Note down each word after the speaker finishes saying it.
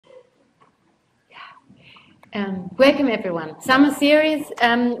Welcome everyone. Summer series,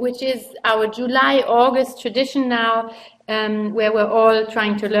 which is our July-August tradition now, where we're all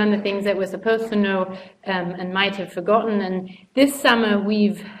trying to learn the things that we're supposed to know and might have forgotten. And this summer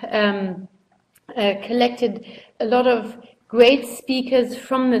we've collected a lot of great speakers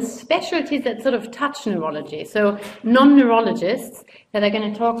from the specialties that sort of touch neurology, so non-neurologists that are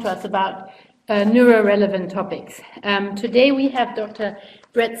going to talk to us about neuro-relevant topics. Today we have Dr.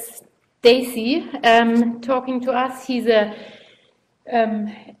 Brett Stacey talking to us. He's an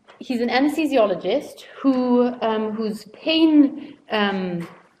anesthesiologist whose pain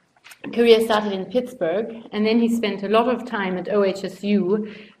career started in Pittsburgh, and then he spent a lot of time at OHSU,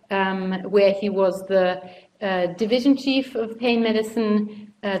 where he was the division chief of pain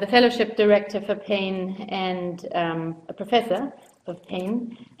medicine, the fellowship director for pain, and a professor of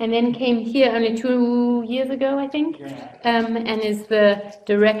pain, and then came here only 2 years ago, I think, and is the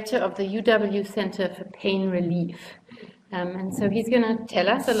director of the UW Center for Pain Relief. And so he's going to tell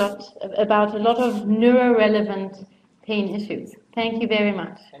us a lot about a lot of neuro-relevant pain issues. Thank you very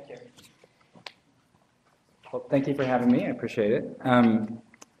much. Thank you. Well, thank you for having me. I appreciate it.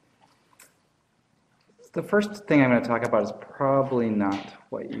 The first thing I'm going to talk about is probably not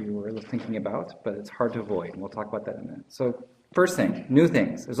what you were thinking about, but it's hard to avoid, and we'll talk about that in a minute. So first thing, new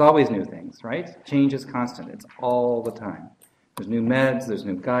things. There's always new things, right? Change is constant. It's all the time. There's new meds, there's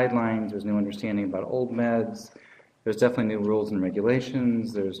new guidelines, there's new understanding about old meds, there's definitely new rules and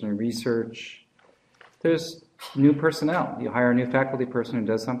regulations, there's new research, there's new personnel. You hire a new faculty person who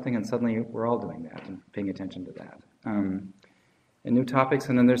does something, and suddenly we're all doing that and paying attention to that. And new topics,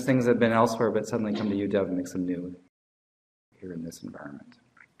 and then there's things that have been elsewhere but suddenly come to UW and makes them new here in this environment.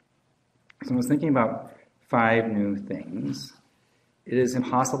 So I was thinking about 5 new things. It is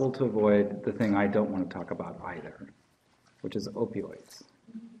impossible to avoid the thing I don't want to talk about either, which is opioids.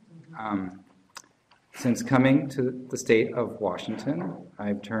 Since coming to the state of Washington,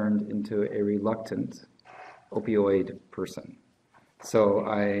 I've turned into a reluctant opioid person. So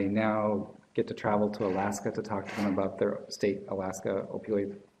I now get to travel to Alaska to talk to them about their state Alaska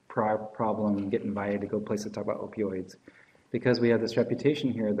opioid problem, get invited to go places to talk about opioids, because we have this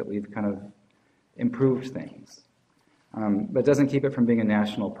reputation here that we've kind of improved things. But it doesn't keep it from being a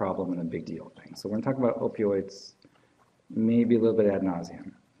national problem and a big deal thing. So we're going to talk about opioids, maybe a little bit ad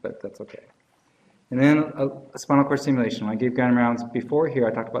nauseum, but that's okay. And then a spinal cord stimulation. When I gave grand rounds before here,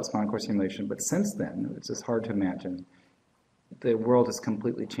 I talked about spinal cord stimulation, but since then, it's just hard to imagine, the world has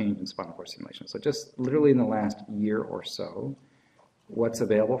completely changed in spinal cord stimulation. So just literally in the last year or so, what's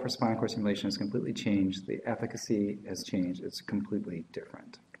available for spinal cord stimulation has completely changed. The efficacy has changed. It's completely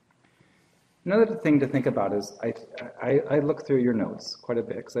different. Another thing to think about is I look through your notes quite a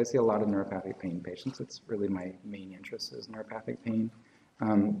bit because I see a lot of neuropathic pain patients. It's really my main interest is neuropathic pain.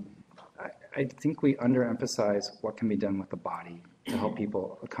 I think we underemphasize what can be done with the body to help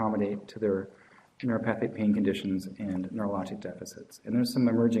people accommodate to their neuropathic pain conditions and neurologic deficits. And there's some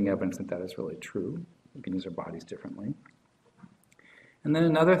emerging evidence that that is really true. We can use our bodies differently. And then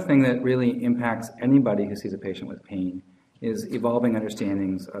another thing that really impacts anybody who sees a patient with pain is evolving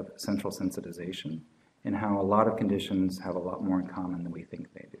understandings of central sensitization and how a lot of conditions have a lot more in common than we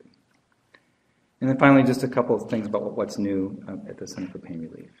think they do. And then finally, just a couple of things about what's new at the Center for Pain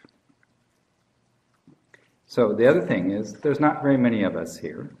Relief. So the other thing is there's not very many of us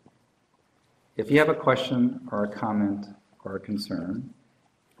here. If you have a question or a comment or a concern,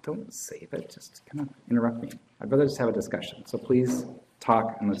 don't save it, just kind of interrupt me. I'd rather just have a discussion. So please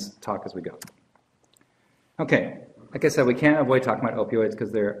talk, and let's talk as we go. Okay, like I said, we can't avoid talking about opioids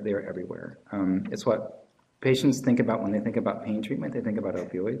because they're everywhere. It's what patients think about when they think about pain treatment. They think about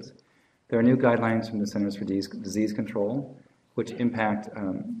opioids. There are new guidelines from the Centers for Disease Control, which impact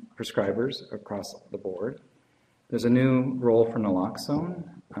prescribers across the board. There's a new role for naloxone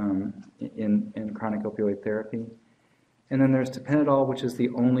in chronic opioid therapy. And then there's tapentadol, which is the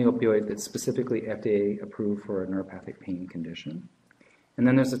only opioid that's specifically FDA approved for a neuropathic pain condition. And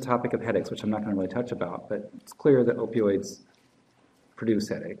then there's the topic of headaches, which I'm not going to really touch about, but it's clear that opioids produce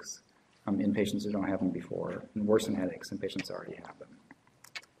headaches in patients who don't have them before, and worsen headaches in patients who already have them.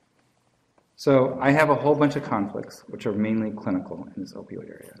 So I have a whole bunch of conflicts, which are mainly clinical in this opioid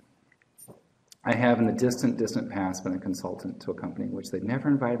area. I have in the distant past been a consultant to a company which they never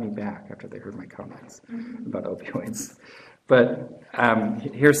invited me back after they heard my comments about opioids. But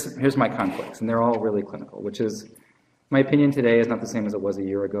here's my conflicts, and they're all really clinical, which is my opinion today is not the same as it was a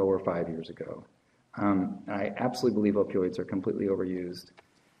year ago or 5 years ago. I absolutely believe opioids are completely overused.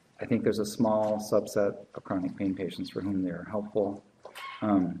 I think there's a small subset of chronic pain patients for whom they're helpful,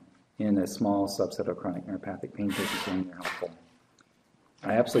 and a small subset of chronic neuropathic pain patients for whom they're helpful.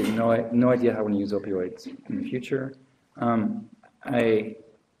 I absolutely no idea how we're going to use opioids in the future. I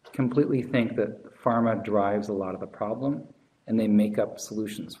completely think that pharma drives a lot of the problem, and they make up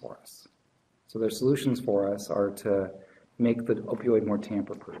solutions for us. So their solutions for us are to make the opioid more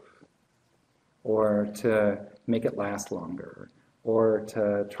tamper-proof, or to make it last longer, or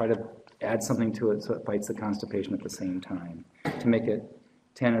to try to add something to it so it fights the constipation at the same time, to make it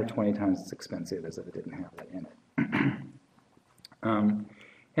 10 or 20 times as expensive as if it didn't have that in it.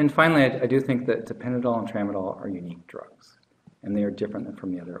 And finally, I do think that tapentadol and tramadol are unique drugs, and they are different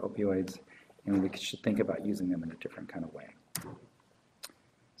from the other opioids, and we should think about using them in a different kind of way.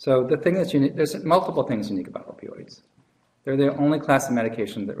 So the thing that's unique, there's multiple things unique about opioids. They're the only class of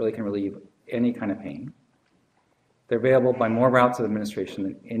medication that really can relieve any kind of pain. They're available by more routes of administration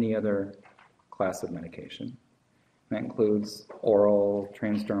than any other class of medication. That includes oral,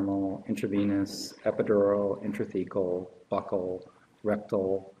 transdermal, intravenous, epidural, intrathecal, buccal,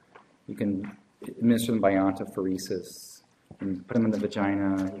 rectal. You can administer them by ontophoresis. You can put them in the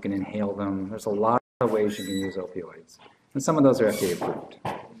vagina. You can inhale them. There's a lot of ways you can use opioids. And some of those are FDA approved.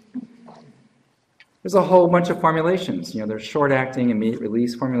 There's a whole bunch of formulations. There's short-acting, immediate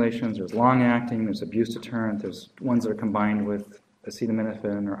release formulations. There's long-acting. There's abuse deterrent. There's ones that are combined with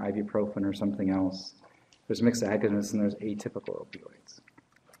acetaminophen or ibuprofen or something else. There's mixed agonists, and there's atypical opioids.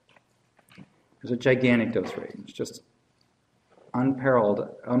 There's a gigantic dose range, just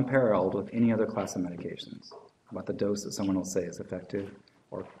unparalleled with any other class of medications, about the dose that someone will say is effective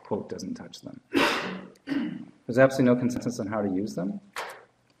or, quote, doesn't touch them. There's absolutely no consensus on how to use them.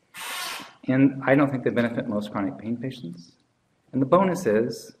 And I don't think they benefit most chronic pain patients. And the bonus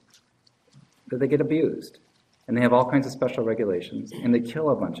is that they get abused. And they have all kinds of special regulations. And they kill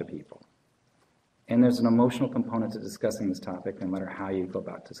a bunch of people. And there's an emotional component to discussing this topic, no matter how you go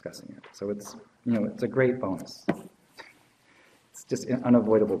about discussing it. So it's a great bonus. It's just an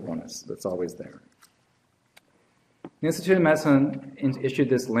unavoidable bonus that's always there. The Institute of Medicine issued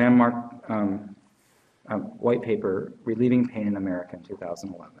this landmark white paper, Relieving Pain in America, in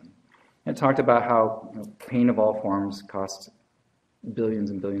 2011. It talked about how pain of all forms costs billions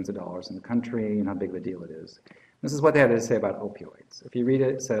and billions of dollars in the country and how big of a deal it is. This is what they had to say about opioids. If you read it,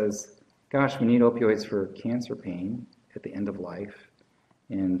 it says, gosh, we need opioids for cancer pain at the end of life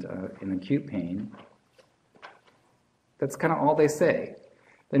and in acute pain. That's kind of all they say.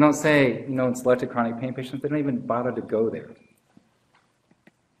 They don't say, in selected chronic pain patients, they don't even bother to go there.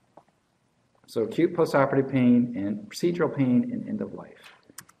 So acute postoperative pain and procedural pain and end of life.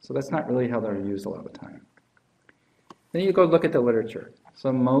 So that's not really how they're used a lot of the time. Then you go look at the literature.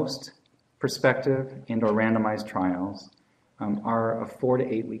 So most prospective and or randomized trials are a 4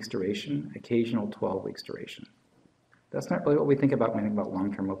 to 8 weeks duration, occasional 12 weeks duration. That's not really what we think about when we think about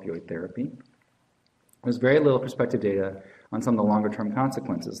long-term opioid therapy. There's very little prospective data on some of the longer-term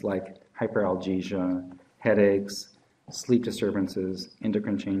consequences like hyperalgesia, headaches, sleep disturbances,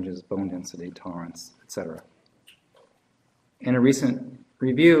 endocrine changes, bone density, tolerance, etc. And a recent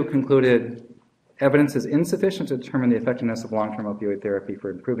review concluded evidence is insufficient to determine the effectiveness of long-term opioid therapy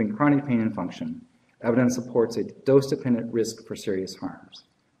for improving chronic pain and function. Evidence supports a dose-dependent risk for serious harms.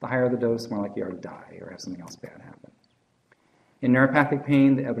 The higher the dose, the more likely you are to die or have something else bad happen. In neuropathic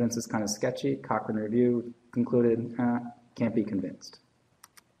pain, the evidence is kind of sketchy. Cochrane review concluded, can't be convinced.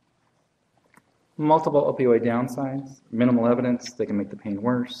 Multiple opioid downsides, minimal evidence, they can make the pain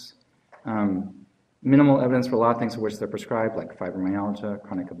worse. Minimal evidence for a lot of things for which they're prescribed, like fibromyalgia,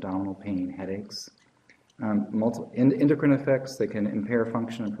 chronic abdominal pain, headaches. Multiple endocrine effects, they can impair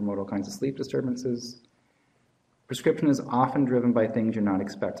function and promote all kinds of sleep disturbances. Prescription is often driven by things you're not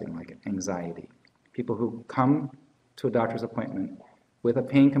expecting, like anxiety. People who come to a doctor's appointment with a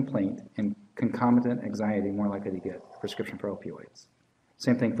pain complaint and concomitant anxiety more likely to get a prescription for opioids.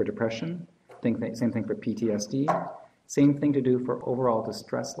 Same thing for depression, same thing for PTSD, same thing to do for overall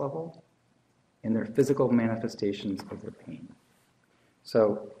distress level and their physical manifestations of their pain.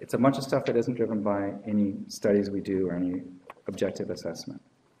 So it's a bunch of stuff that isn't driven by any studies we do or any objective assessment.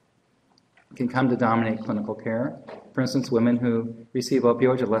 It can come to dominate clinical care. For instance, women who receive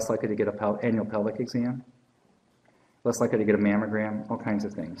opioids are less likely to get an annual pelvic exam, less likely to get a mammogram, all kinds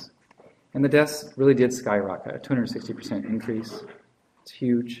of things. And the deaths really did skyrocket, a 260% increase. It's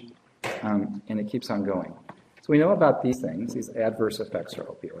huge, and it keeps on going. So we know about these things, these adverse effects of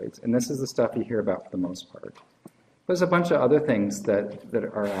opioids, and this is the stuff you hear about for the most part. There's a bunch of other things that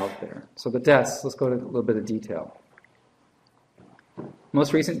are out there. So the deaths, let's go to a little bit of detail.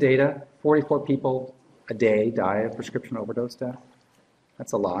 Most recent data, 44 people a day die of prescription overdose death.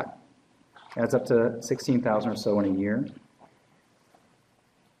 That's a lot. Adds up to 16,000 or so in a year.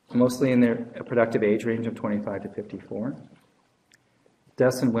 Mostly in their productive age range of 25 to 54.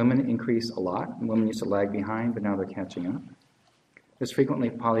 Deaths in women increase a lot. Women used to lag behind, but now they're catching up. There's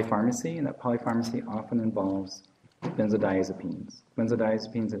frequently polypharmacy, and that polypharmacy often involves benzodiazepines.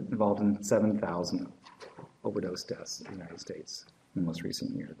 Benzodiazepines are involved in 7,000 overdose deaths in the United States in the most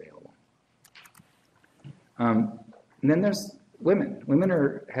recent year available. And then there's women.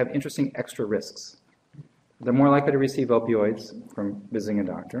 Women have interesting extra risks. They're more likely to receive opioids from visiting a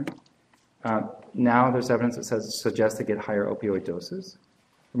doctor. Now there's evidence that suggests they get higher opioid doses.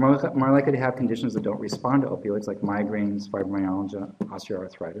 They're more likely to have conditions that don't respond to opioids, like migraines, fibromyalgia,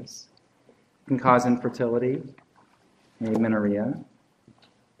 osteoarthritis. It can cause infertility, amenorrhea.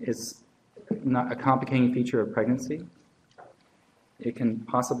 It's not a complicating feature of pregnancy. It can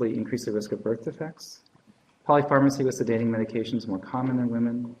possibly increase the risk of birth defects. Polypharmacy with sedating medications is more common in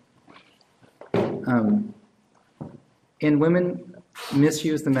women. And women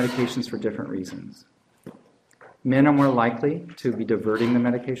misuse the medications for different reasons. Men are more likely to be diverting the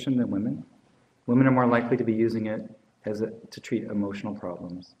medication than women. Women are more likely to be using it to treat emotional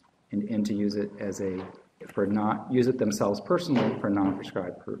problems and to use it use it themselves personally for a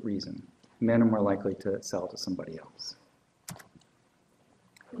non-prescribed reason. Men are more likely to sell to somebody else.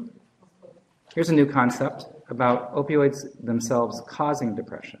 Here's a new concept about opioids themselves causing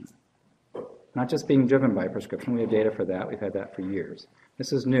depression. Not just being driven by prescription. We have data for that. We've had that for years.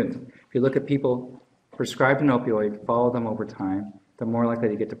 This is new. If you look at people prescribed an opioid, follow them over time, they're more likely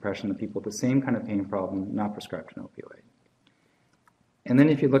to get depression than people with the same kind of pain problem not prescribed an opioid. And then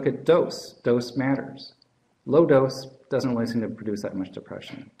if you look at dose matters. Low dose doesn't really seem to produce that much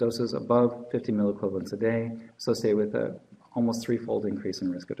depression. Doses above 50 milliequivalents a day associated with an almost threefold increase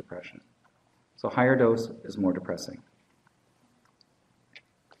in risk of depression. So higher dose is more depressing.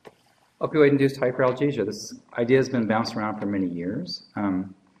 Opioid-induced hyperalgesia. This idea has been bounced around for many years.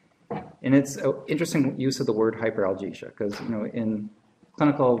 And it's an interesting use of the word hyperalgesia, because in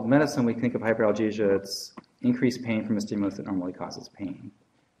clinical medicine, we think of hyperalgesia, it's increased pain from a stimulus that normally causes pain.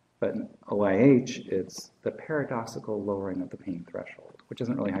 But in OIH, it's the paradoxical lowering of the pain threshold, which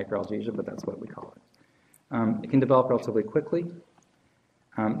isn't really hyperalgesia, but that's what we call it. It can develop relatively quickly.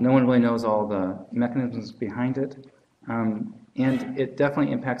 No one really knows all the mechanisms behind it. And it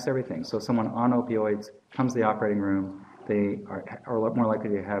definitely impacts everything. So someone on opioids comes to the operating room, they are more likely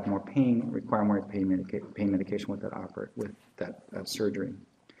to have more pain, require more pain medication with that surgery.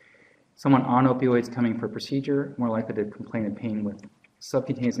 Someone on opioids coming for a procedure, more likely to complain of pain with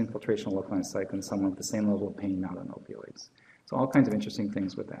subcutaneous infiltration of local anesthetic than someone with the same level of pain not on opioids. So all kinds of interesting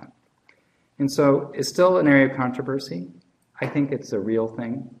things with that. And so it's still an area of controversy. I think it's a real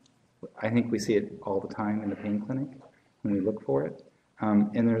thing. I think we see it all the time in the pain clinic when we look for it.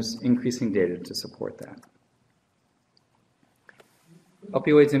 And there's increasing data to support that.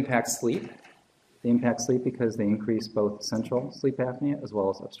 Opioids impact sleep. They impact sleep because they increase both central sleep apnea as well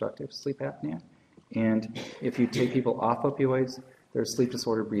as obstructive sleep apnea. And if you take people off opioids, their sleep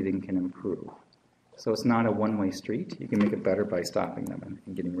disorder breathing can improve. So it's not a one-way street. You can make it better by stopping them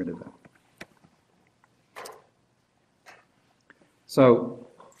and getting rid of them. So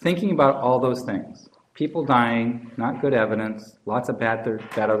thinking about all those things, people dying, not good evidence, lots of bad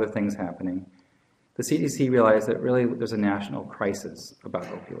other things happening, the CDC realized that really there's a national crisis about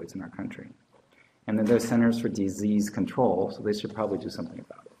opioids in our country. And then there's Centers for Disease Control, so they should probably do something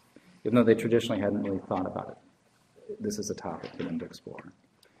about it. Even though they traditionally hadn't really thought about it. This is a topic for them to explore.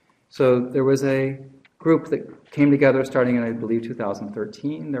 So there was a group that came together starting in, I believe,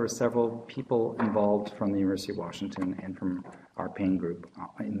 2013. There were several people involved from the University of Washington and from our pain group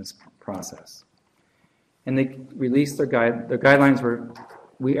in this process. And they released their guidelines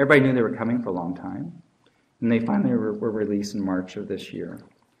everybody knew they were coming for a long time. And they finally were released in March of this year.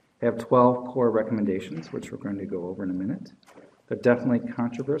 They have 12 core recommendations, which we're going to go over in a minute. They're definitely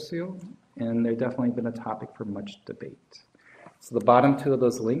controversial, and they've definitely been a topic for much debate. So the bottom two of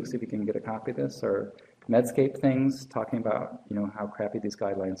those links, if you can get a copy of this, are Medscape things, talking about how crappy these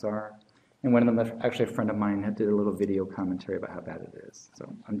guidelines are. And one of them, actually a friend of mine, did a little video commentary about how bad it is.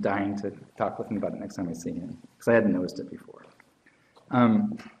 So I'm dying to talk with him about it next time I see him, because I hadn't noticed it before.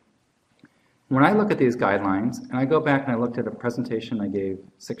 When I look at these guidelines, and I go back and I looked at a presentation I gave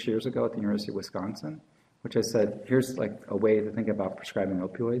 6 years ago at the University of Wisconsin, which I said, here's like a way to think about prescribing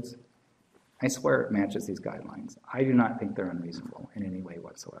opioids. I swear it matches these guidelines. I do not think they're unreasonable in any way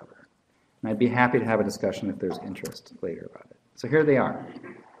whatsoever. And I'd be happy to have a discussion if there's interest later about it. So here they are.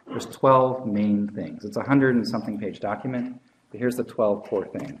 There's 12 main things. It's a 100 and something page document, but here's the 12 core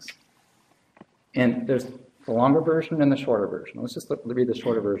things. And there's the longer version and the shorter version. Let's just read the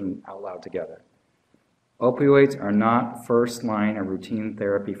shorter version out loud together. Opioids are not first line or routine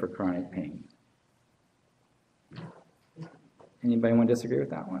therapy for chronic pain. Anybody want to disagree with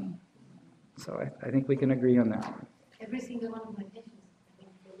that one? So I think we can agree on that one. Every single one of my patients, I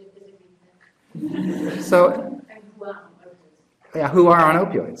think they disagree with that. So, yeah, who are on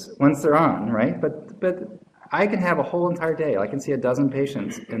opioids once they're on, right? But I can have a whole entire day. I can see a dozen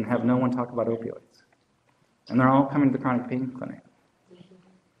patients and have no one talk about opioids. And they're all coming to the chronic pain clinic.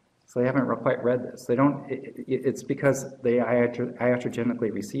 So they haven't quite read this. They don't. It's because they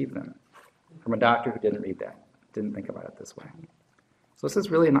iatrogenically receive them from a doctor who didn't read that, didn't think about it this way. So this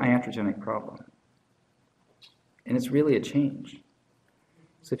is really an iatrogenic problem. And it's really a change.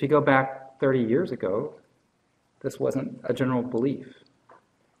 So if you go back 30 years ago, this wasn't a general belief.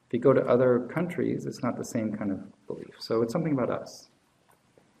 If you go to other countries, it's not the same kind of belief. So it's something about us.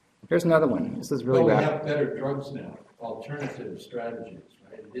 Here's another one. This is really we bad. have better drugs now, alternative strategies,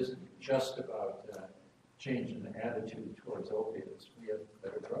 right? It isn't just about changing the attitude towards opiates. We have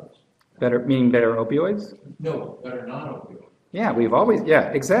better drugs. Better, meaning better opioids? No, better non-opioids. Yeah,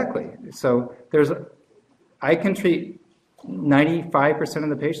 exactly. So I can treat 95% of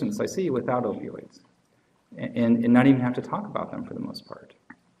the patients I see without opioids and not even have to talk about them for the most part.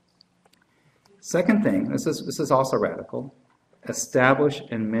 Second thing, this is also radical, establish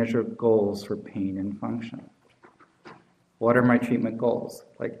and measure goals for pain and function. What are my treatment goals?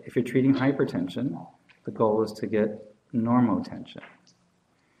 Like if you're treating hypertension, the goal is to get normotension.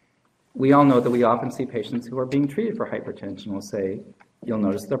 We all know that we often see patients who are being treated for hypertension will say, you'll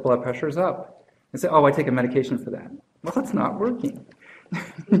notice their blood pressure is up. And say, oh, I take a medication for that. Well, that's not working.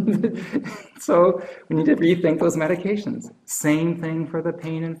 So we need to rethink those medications. Same thing for the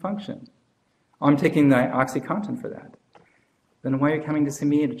pain and function. Oh, I'm taking the OxyContin for that. Then why are you coming to see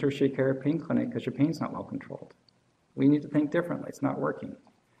me at a tertiary care pain clinic because your pain's not well controlled? We need to think differently. It's not working.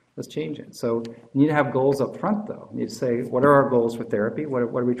 Let's change it. So you need to have goals up front, though. You need to say, what are our goals for therapy? What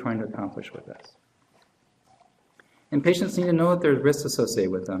are we trying to accomplish with this? And patients need to know that there's risks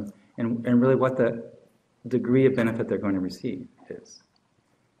associated with them and really what the degree of benefit they're going to receive is.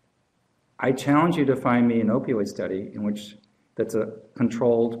 I challenge you to find me an opioid study that's a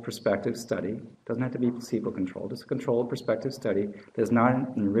controlled prospective study. It doesn't have to be placebo-controlled. It's a controlled prospective study that is not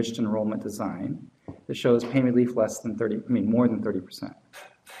an enriched enrollment design that shows pain relief more than 30%.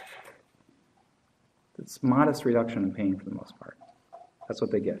 It's modest reduction in pain for the most part. That's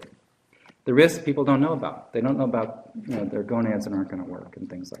what they get. The risks people don't know about. They don't know about their gonads that aren't going to work and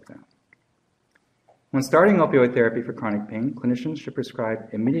things like that. When starting opioid therapy for chronic pain, clinicians should prescribe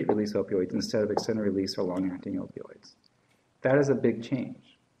immediate release opioids instead of extended release or long-acting opioids. That is a big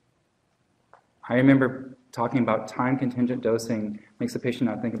change. I remember talking about time-contingent dosing makes the patient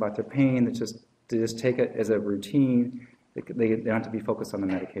not think about their pain. They just take it as a routine. They don't have to be focused on the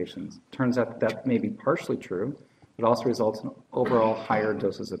medications. Turns out that may be partially true, but also results in overall higher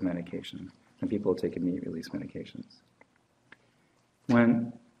doses of medication than people who take immediate release medications.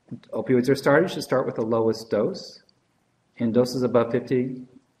 When opioids are started, you should start with the lowest dose. And doses above 50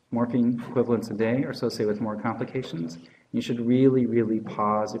 morphine equivalents a day are associated with more complications. You should really, really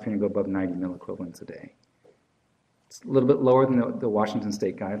pause if you're going to go above 90 milliequivalents a day. It's a little bit lower than the Washington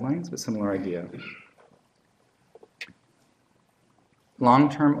State guidelines, but similar idea.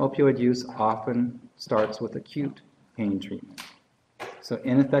 Long-term opioid use often starts with acute pain treatment. So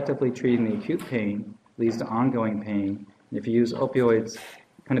ineffectively treating the acute pain leads to ongoing pain. And if you use opioids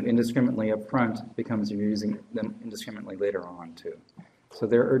kind of indiscriminately up front, it becomes you're using them indiscriminately later on too. So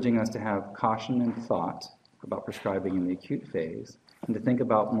they're urging us to have caution and thought about prescribing in the acute phase and to think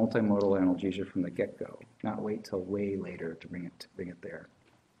about multimodal analgesia from the get-go, not wait till way later to bring it there.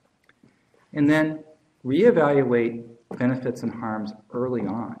 And then reevaluate benefits and harms early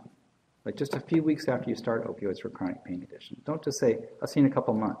on, like just a few weeks after you start opioids for chronic pain condition. Don't just say, I'll see you in a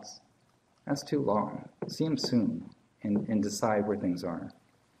couple months. That's too long. See them soon and decide where things are.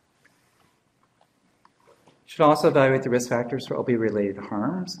 You should also evaluate the risk factors for opioid-related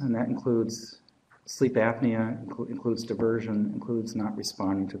harms, and that includes sleep apnea, includes diversion, includes not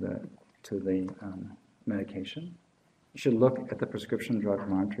responding to the medication. You should look at the prescription drug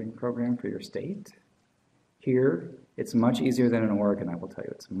monitoring program for your state. Here, it's much easier than in Oregon, I will tell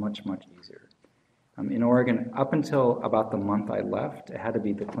you. It's much, much easier. In Oregon, up until about the month I left, it had to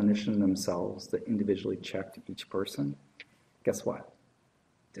be the clinician themselves that individually checked each person. Guess what?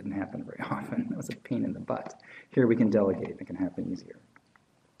 Didn't happen very often. It was a pain in the butt. Here we can delegate. It can happen easier.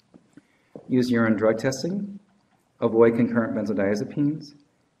 Use urine drug testing. Avoid concurrent benzodiazepines.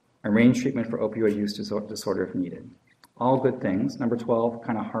 Arrange treatment for opioid use disorder if needed. All good things. Number 12,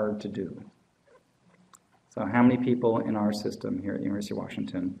 kind of hard to do. So how many people in our system here at the University of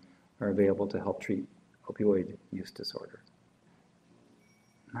Washington are available to help treat opioid use disorder?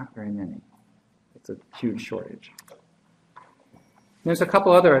 Not very many. It's a huge shortage. There's a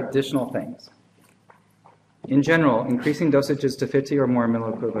couple other additional things. In general, increasing dosages to 50 or more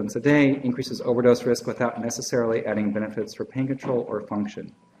milliequivalents a day increases overdose risk without necessarily adding benefits for pain control or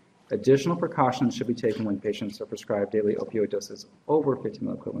function. Additional precautions should be taken when patients are prescribed daily opioid doses over 50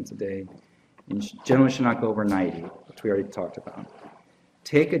 milliequivalents a day, and generally should not go over 90, which we already talked about.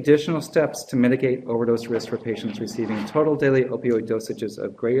 Take additional steps to mitigate overdose risk for patients receiving total daily opioid dosages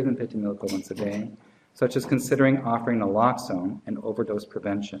of greater than 50 milliequivalents a day, such as considering offering naloxone and overdose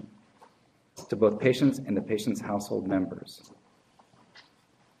prevention to both patients and the patient's household members.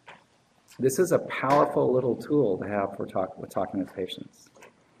 This is a powerful little tool to have for talking with patients.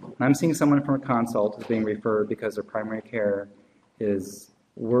 When I'm seeing someone from a consult who's being referred because their primary care is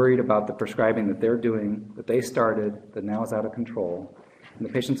worried about the prescribing that they're doing, that they started, that now is out of control, and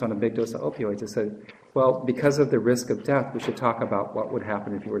the patient's on a big dose of opioids, they said, well, because of the risk of death, we should talk about what would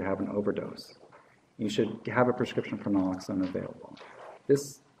happen if you were to have an overdose. You should have a prescription for naloxone available.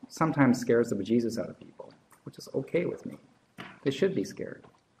 This sometimes scares the bejesus out of people, which is okay with me. They should be scared.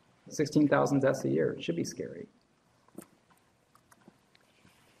 16,000 deaths a year, it should be scary.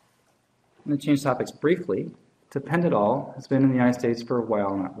 I'm going to change topics briefly. Tapentadol has been in the United States for a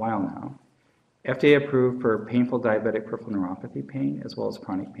while now. FDA approved for painful diabetic peripheral neuropathy pain as well as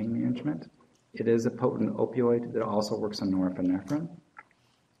chronic pain management. It is a potent opioid that also works on norepinephrine.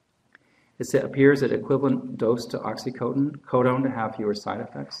 It appears at equivalent dose to oxycodone to have fewer side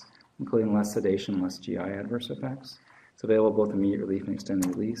effects, including less sedation, less GI adverse effects. It's available both immediate relief and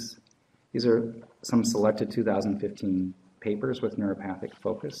extended release. These are some selected 2015 papers with neuropathic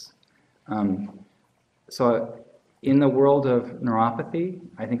focus. So in the world of neuropathy,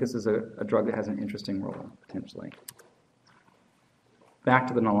 I think this is a drug that has an interesting role, potentially. Back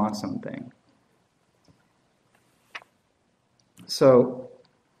to the naloxone thing. So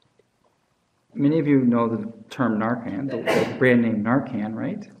many of you know the term Narcan, the brand name Narcan,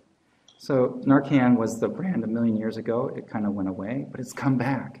 right? So Narcan was the brand a million years ago. It kind of went away, but it's come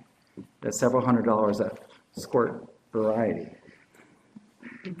back. At several $100s a squirt variety.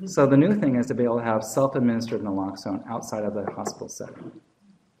 So the new thing is to be able to have self-administered naloxone outside of the hospital setting.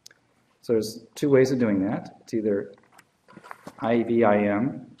 So there's two ways of doing that. It's either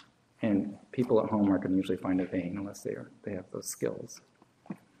IV-IM, and people at home aren't going to usually find a vein unless they have those skills,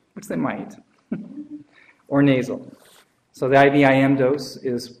 which they might, or nasal. So the IV-IM dose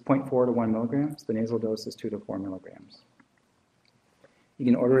is 0.4 to 1 milligrams. The nasal dose is 2 to 4 milligrams. You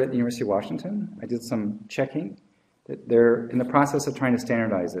can order it at the University of Washington. I did some checking. They're in the process of trying to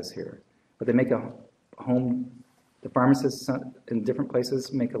standardize this here, but they make the pharmacists in different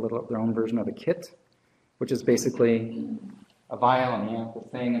places make their own version of a kit, which is basically a vial and the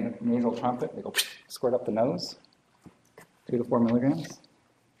thing and a nasal trumpet. They go squirt up the nose, 2 to 4 milligrams.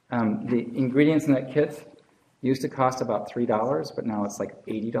 The ingredients in that kit used to cost about $3, but now it's like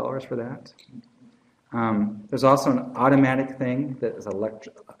 $80 for that. There's also an automatic thing that is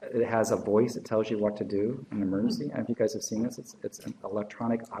it has a voice that tells you what to do in an emergency. I don't know if you guys have seen this. It's an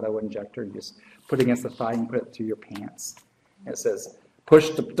electronic auto-injector. You just put it against the thigh and put it through your pants. And it says, push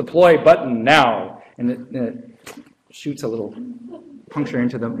the deploy button now. And it shoots a little puncture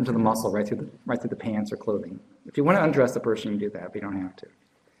into the muscle right through the pants or clothing. If you want to undress the person, you can do that, but you don't have to.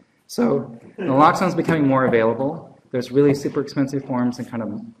 So naloxone is becoming more available. There's really super expensive forms and kind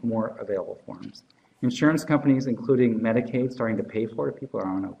of more available forms. Insurance companies, including Medicaid, starting to pay for it if people are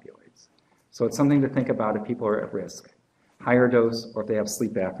on opioids. So it's something to think about if people are at risk. Higher dose, or if they have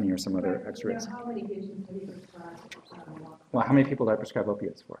sleep apnea or some other extra risk. How many patients do you prescribe? Well, how many people do I prescribe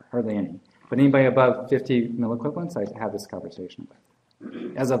opiates for? Hardly any. But anybody above 50 milliequivalents, I have this conversation with,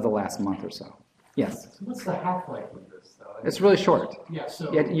 as of the last month or so. Yes? So what's the half-life of this, though? It's really short. Yeah,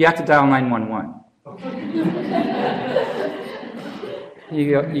 so... You have to dial 911. Okay.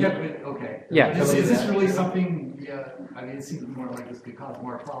 Okay. Yeah. Is this really something, I mean, it seems more like this could cause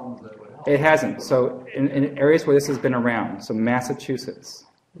more problems than it would help. It hasn't. So in areas where this has been around, so Massachusetts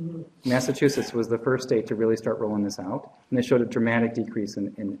was the first state to really start rolling this out, and they showed a dramatic decrease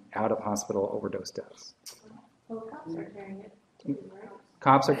in out-of-hospital overdose deaths. Well, cops are carrying it too, right?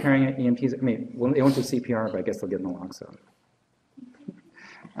 Cops are carrying it, EMTs, I mean, well, they won't do CPR, but I guess they'll get naloxone.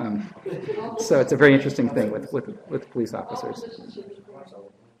 So it's a very interesting thing with police officers.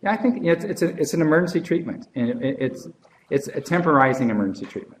 Yeah, I think it's an emergency treatment, and it's a temporizing emergency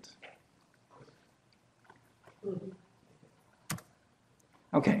treatment.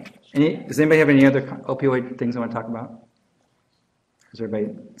 Okay. Does anybody have any other opioid things they want to talk about? Is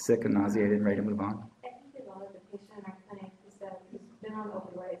everybody sick and nauseated and ready to move on? I think there's a lot of the patient in our clinic who said who's been on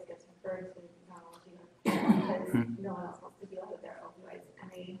opioids gets referred to neurology because no one else wants to deal with their opioids.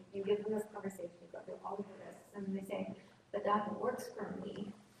 And you give them this conversation, you go through all the risks, and then they say, but that works for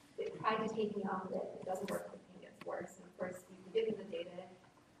me. They tried to take me off of it, it doesn't work, the pain gets worse, and of course, you give them the data.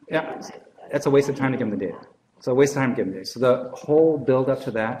 Yeah, that's a waste of time to give them the data. So a waste of time to give them the data. So the whole build up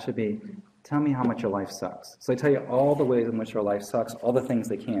to that should be, tell me how much your life sucks. So I tell you all the ways in which your life sucks, all the things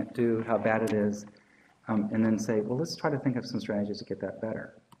they can't do, how bad it is, and then say, well, let's try to think of some strategies to get that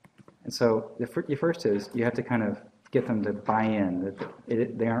better. And so your first is, you have to kind of get them to buy in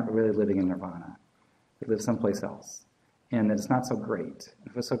that they aren't really living in nirvana. They live someplace else. And that it's not so great.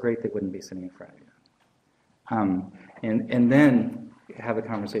 If it was so great, they wouldn't be sitting in front of you. And then have the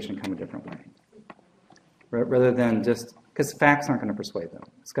conversation come a different way. Rather than just, because facts aren't going to persuade them.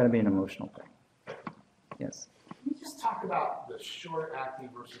 It's got to be an emotional thing. Yes? Can you just talk about the short-acting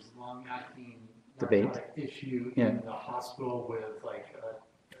versus long-acting Debate. narcotic issue Yeah. in the hospital with like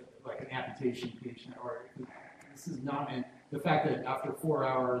an amputation patient? Or this is not, and the fact that after 4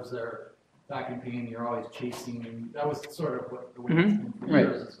 hours they're back in pain, you're always chasing, that was sort of what the way it's been for Right.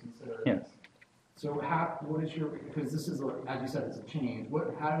 years is considered. Yes. So what is your, because this is, as you said, it's a change,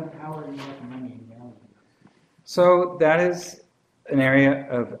 how are you recommending managing this? So that is an area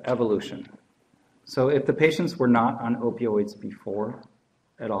of evolution. So if the patients were not on opioids before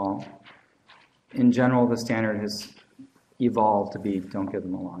at all, in general, the standard has evolved to be don't give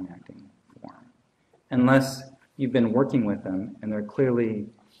them a long-acting form. Unless you've been working with them and they're clearly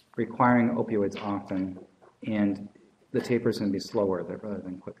requiring opioids often and the taper is going to be slower rather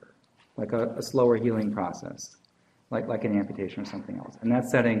than quicker. Like a slower healing process, like an amputation or something else. In that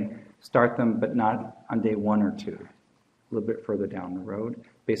setting, start them, but not on day 1 or 2, a little bit further down the road,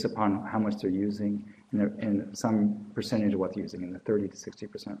 based upon how much they're using and some percentage of what they're using, in the 30 to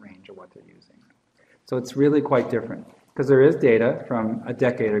 60% range of what they're using. So it's really quite different, because there is data from a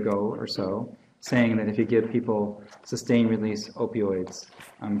decade ago or so saying that if you give people sustained release opioids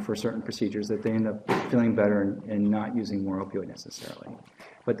for certain procedures, that they end up feeling better and not using more opioid necessarily.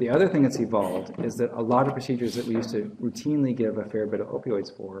 But the other thing that's evolved is that a lot of procedures that we used to routinely give a fair bit of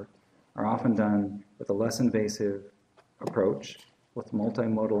opioids for are often done with a less invasive approach with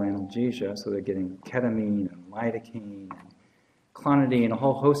multimodal analgesia, so they're getting ketamine and lidocaine and clonidine and a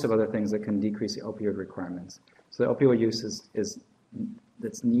whole host of other things that can decrease the opioid requirements. So the opioid use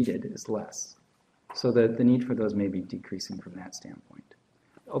that's needed is less. So the need for those may be decreasing from that standpoint.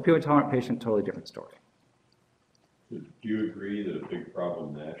 Opioid tolerant patient, totally different story. Do you agree that a big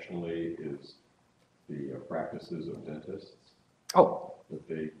problem nationally is the practices of dentists? Oh,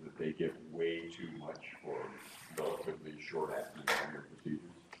 That they get way too much for relatively short-acting minor procedures?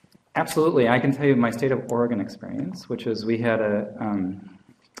 absolutely. I can tell you my state of Oregon experience, which is we had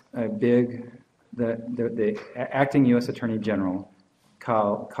a big, the acting U.S. Attorney General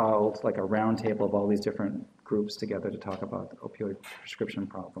called like a round table of all these different groups together to talk about the opioid prescription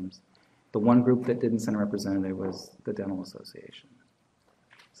problems. The one group that didn't send a representative was the Dental Association.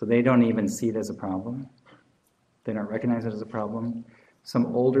 So they don't even see it as a problem. They don't recognize it as a problem.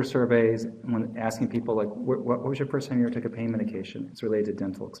 Some older surveys, when asking people like, what was your first time you ever took a pain medication? It's related to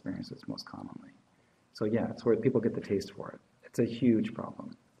dental experiences most commonly. So yeah, it's where people get the taste for it. It's a huge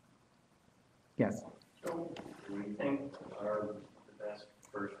problem. Yes? So, do you think are the best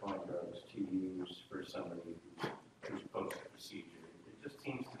first-line drugs to use for somebody who's post-procedure? It just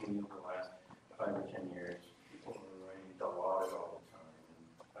seems to me over the last 5 or 10 years, people are writing Dilaudid all the time.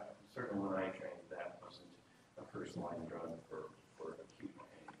 And certainly when I trained, that wasn't a first-line drug for acute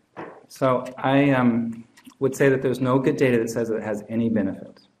pain. So I would say that there's no good data that says that it has any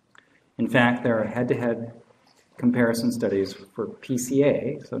benefit. In fact, there are head-to-head comparison studies for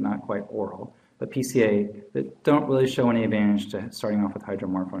PCA, so not quite oral, but PCA that don't really show any advantage to starting off with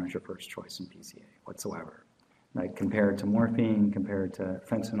hydromorphone as your first choice in PCA whatsoever. Like compared to morphine, compared to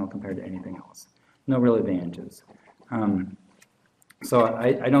fentanyl, compared to anything else. No real advantages. So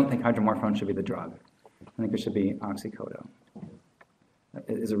I don't think hydromorphone should be the drug. I think it should be oxycodone.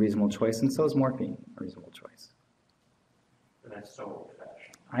 It is a reasonable choice, and so is morphine a reasonable choice. But that's so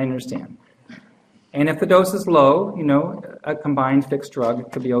old-fashioned. I understand. And if the dose is low, a combined fixed drug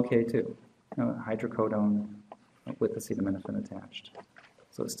could be okay too. Hydrocodone with acetaminophen attached.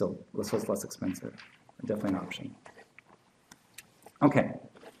 So it's less expensive. Definitely an option. Okay.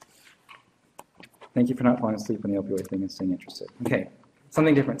 Thank you for not falling asleep on the opioid thing and staying interested. Okay,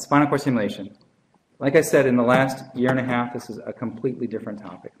 something different. Spinal cord stimulation. Like I said, in the last year and a half, this is a completely different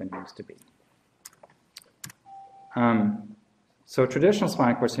topic than it used to be. So traditional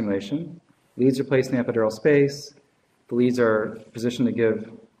spinal cord stimulation, leads are placed in the epidural space. The leads are positioned to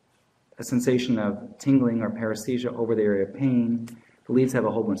give a sensation of tingling or paresthesia over the area of pain. The leads have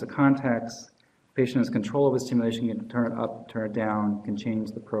a whole bunch of contacts. The patient has control of the stimulation, can turn it up, turn it down, can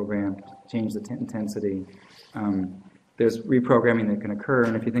change the program, change the intensity. there's reprogramming that can occur,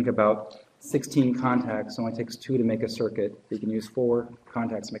 and if you think about 16 contacts, it only takes 2 to make a circuit. You can use 4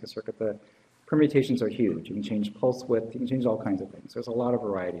 contacts to make a circuit. The permutations are huge. You can change pulse width. You can change all kinds of things. There's a lot of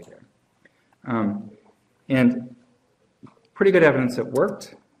variety there. And pretty good evidence it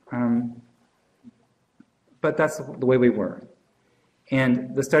worked, but that's the way we were.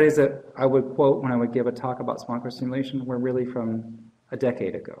 And the studies that I would quote when I would give a talk about spinal cord stimulation were really from a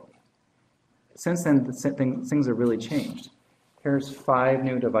decade ago. Since then, things have really changed. Here's 5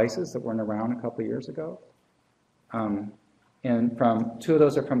 new devices that weren't around a couple of years ago. And from 2 of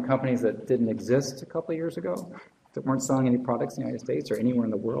those are from companies that didn't exist a couple of years ago, that weren't selling any products in the United States or anywhere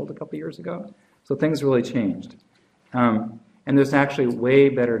in the world a couple of years ago. So things really changed. And there's actually way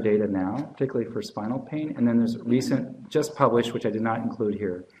better data now, particularly for spinal pain. And then there's recent, just published, which I did not include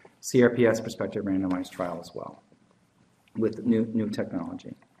here, CRPS prospective randomized trial as well, with new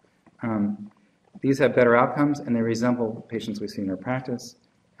technology. These have better outcomes, and they resemble patients we see in our practice.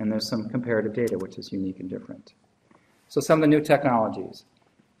 And there's some comparative data, which is unique and different. So some of the new technologies.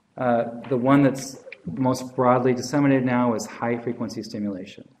 The one that's most broadly disseminated now is high-frequency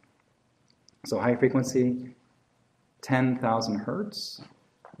stimulation. So high frequency, 10,000 hertz,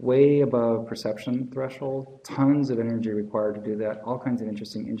 way above perception threshold, tons of energy required to do that, all kinds of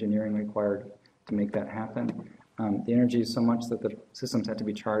interesting engineering required to make that happen. The energy is so much that the systems have to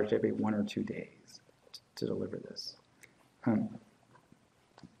be charged every 1 or 2 days to deliver this.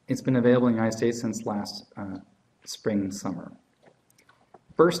 It's been available in the United States since last spring and summer.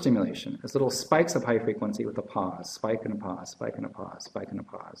 Burst stimulation is little spikes of high frequency with a pause, spike and a pause, spike and a pause, spike and a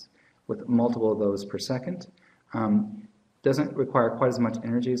pause, with multiple of those per second. Doesn't require quite as much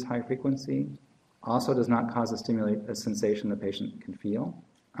energy as high frequency. Also does not cause a sensation the patient can feel.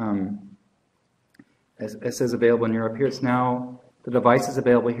 As it says available in Europe here, it's now, the device is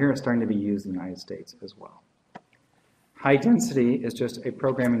available here, it's starting to be used in the United States as well. High density is just a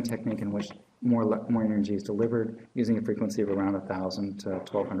programming technique in which more energy is delivered using a frequency of around 1,000 to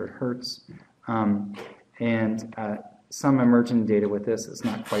 1,200 hertz. Some emerging data with this is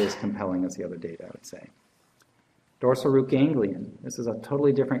not quite as compelling as the other data, I would say. Dorsal root ganglion. This is a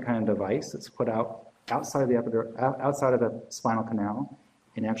totally different kind of device. It's put out outside of the spinal canal,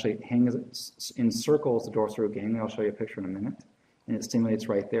 and actually encircles the dorsal root ganglion. I'll show you a picture in a minute. And it stimulates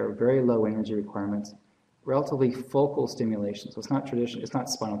right there. Very low energy requirements. Relatively focal stimulation. So it's not traditional. It's not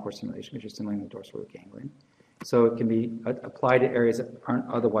spinal cord stimulation because you're stimulating the dorsal root ganglion. So it can be applied to areas that aren't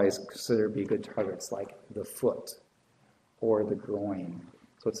otherwise considered to be good targets, like the foot or the groin.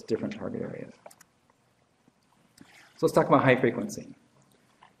 So it's different target areas. So let's talk about high frequency.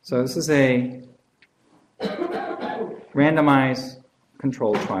 So this is a randomized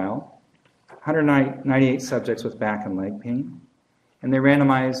controlled trial, 198 subjects with back and leg pain, and they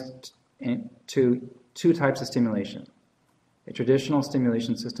randomized to 2 types of stimulation. A traditional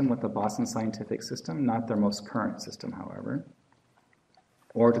stimulation system with the Boston Scientific system, not their most current system, however,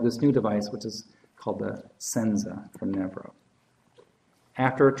 or to this new device, which is called the Senza from Nevro.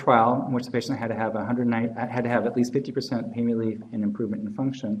 After a trial in which the patient had to have at least 50% pain relief and improvement in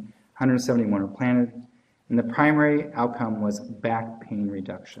function, 171 were planted, and the primary outcome was back pain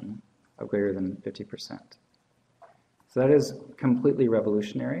reduction of greater than 50%. So that is completely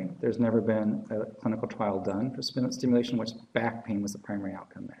revolutionary. There's never been a clinical trial done for stimulation in which back pain was the primary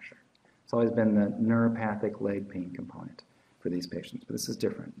outcome measure. It's always been the neuropathic leg pain component for these patients, but this is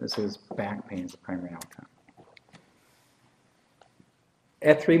different. This is back pain as the primary outcome.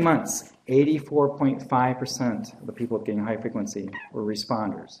 At 3 months, 84.5% of the people getting high frequency were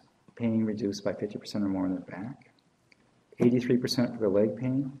responders, pain reduced by 50% or more in their back, 83% for the leg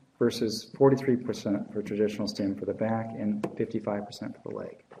pain, versus 43% for traditional stim for the back and 55% for the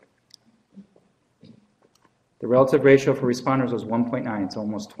leg. The relative ratio for responders was 1.9. It's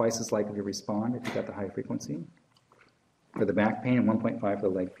almost twice as likely to respond if you got the high frequency for the back pain and 1.5 for the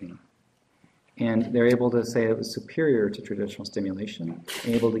leg pain. And they're able to say it was superior to traditional stimulation,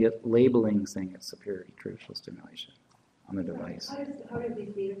 and able to get labeling saying it's superior to traditional stimulation on the device. How do these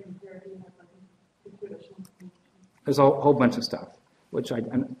data compare to traditional stimulation? There's a whole bunch of stuff, which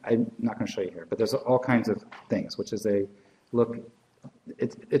I'm not going to show you here, but there's all kinds of things, which is they look,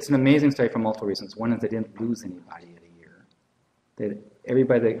 it's an amazing study for multiple reasons. One is they didn't lose anybody at a year.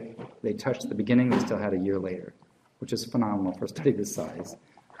 Everybody they touched at the beginning, they still had a year later, which is phenomenal for a study this size.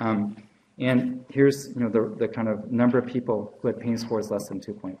 And here's the kind of number of people who had pain scores less than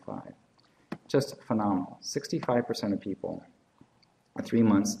 2.5. Just phenomenal. 65% of people at 3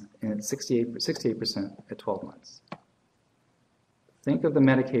 months, and 68% at 12 months. Think of the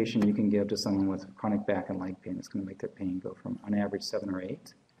medication you can give to someone with chronic back and leg pain. It's going to make their pain go from, on average, 7 or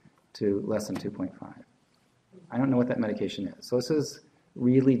 8 to less than 2.5. I don't know what that medication is. So this is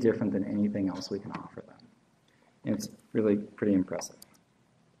really different than anything else we can offer them. And it's really pretty impressive.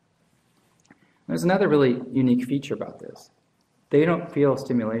 There's another really unique feature about this. They don't feel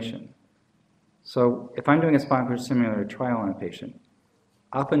stimulation. So if I'm doing a spinal cord stimulator trial on a patient,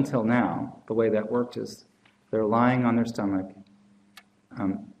 up until now, the way that worked is they're lying on their stomach.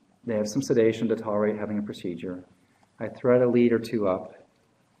 They have some sedation to tolerate having a procedure. I thread a lead or two up.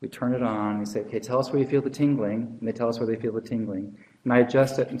 We turn it on. We say, okay, tell us where you feel the tingling. And they tell us where they feel the tingling. And I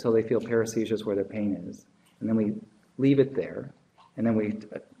adjust it until they feel paresthesias where their pain is. And then we leave it there. And then we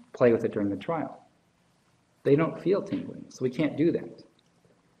play with it during the trial. They don't feel tingling, so we can't do that.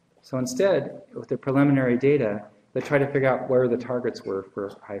 So instead, with the preliminary data, they try to figure out where the targets were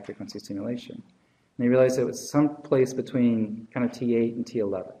for high-frequency stimulation. And they realized it was someplace between kind of T8 and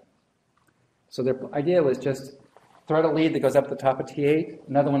T11. So their idea was just thread a lead that goes up the top of T8,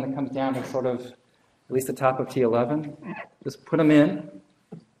 another one that comes down to sort of at least the top of T11. Just put them in,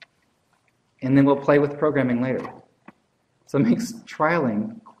 and then we'll play with programming later. So it makes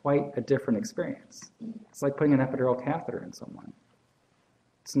trialing quite a different experience. It's like putting an epidural catheter in someone.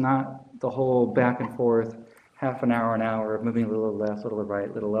 It's not the whole back and forth, half an hour of moving a little left, a little right,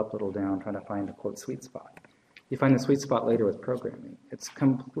 a little up, a little down, trying to find a, quote, sweet spot. You find the sweet spot later with programming. It's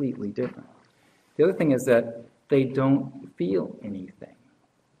completely different. The other thing is that they don't feel anything.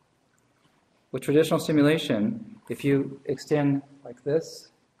 With traditional stimulation, if you extend like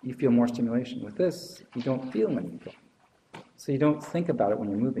this, you feel more stimulation. With this, you don't feel anything. So you don't think about it when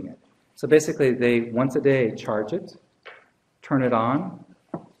you're moving it. So basically, they, once a day, charge it, turn it on.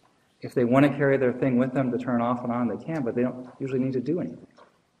 If they want to carry their thing with them to turn off and on, they can, but they don't usually need to do anything.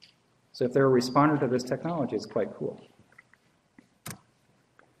 So if they're a responder to this technology, it's quite cool.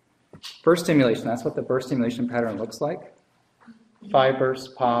 Burst stimulation, that's what the burst stimulation pattern looks like. 5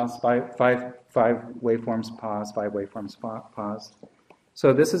 bursts, pause, five waveforms, pause, 5 waveforms, pause.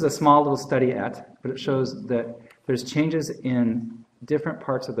 So this is a small little study but it shows that there's changes in different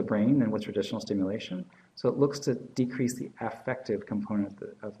parts of the brain than with traditional stimulation. So it looks to decrease the affective component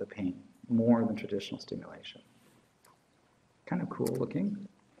of the pain more than traditional stimulation. Kind of cool looking.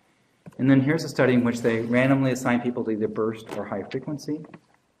 And then here's a study in which they randomly assign people to either burst or high frequency,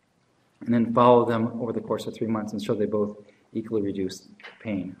 and then follow them over the course of 3 months and show they both equally reduce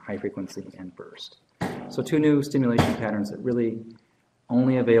pain, high frequency and burst. So 2 new stimulation patterns that really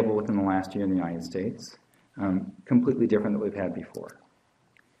only available within the last year in the United States, completely different than we've had before.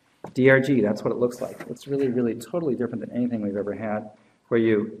 DRG, that's what it looks like. It's really, really totally different than anything we've ever had, where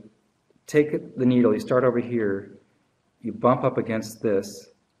you take the needle, you start over here, you bump up against this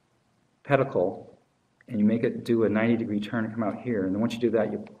pedicle, and you make it do a 90-degree turn and come out here. And then once you do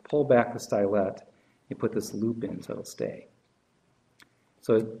that, you pull back the stylet, you put this loop in so it'll stay.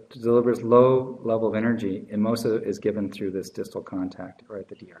 So it delivers low level of energy, and most of it is given through this distal contact or at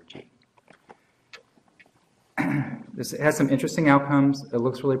the DRG. This has some interesting outcomes. It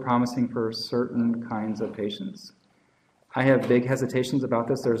looks really promising for certain kinds of patients. I have big hesitations about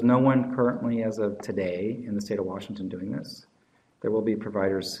this. There's no one currently, as of today, in the state of Washington doing this. There will be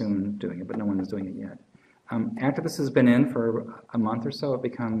providers soon doing it, but no one is doing it yet. After this has been in for a month or so, it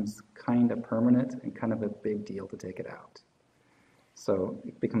becomes kind of permanent and kind of a big deal to take it out. So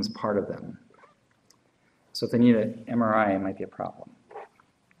it becomes part of them. So if they need an MRI, it might be a problem.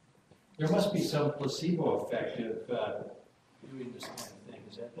 There must be some placebo effect of doing this kind of thing.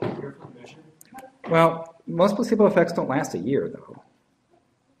 Is that carefully measured? Well, most placebo effects don't last a year, though,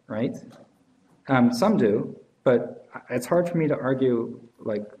 right? Some do, but it's hard for me to argue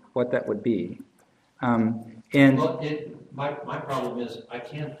like what that would be. Well, my problem is I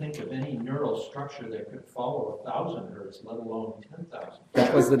can't think of any neural structure that could follow 1,000 hertz, let alone 10,000.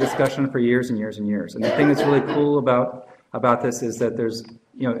 That was the discussion for years and years and years. And the thing that's really cool about this is that there's,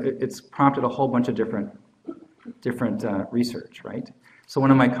 it's prompted a whole bunch of different research, right? So one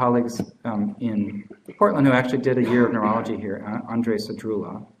of my colleagues in Portland, who actually did a year of neurology here, Andre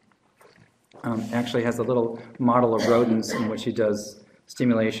Sadrula, actually has a little model of rodents in which he does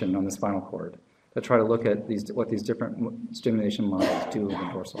stimulation on the spinal cord to try to look at what these different stimulation models do in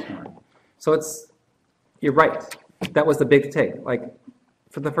the dorsal horn. So you're right. That was the big take. Like,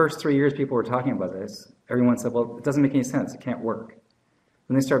 for the first 3 years people were talking about this, everyone said, well, it doesn't make any sense. It can't work.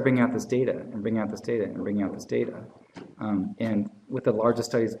 Then they start bringing out this data and bringing out this data and bringing out this data. And with the largest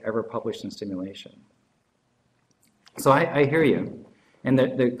studies ever published in stimulation. So I hear you. And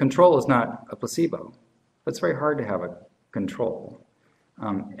the control is not a placebo. But it's very hard to have a control.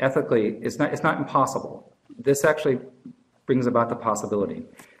 Ethically, it's not impossible. This actually brings about the possibility.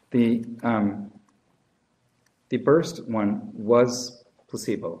 The burst one was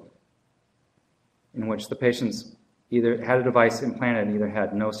placebo. in which the patients either had a device implanted and either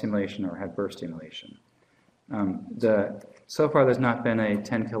had no stimulation or had burst stimulation. So far, there's not been a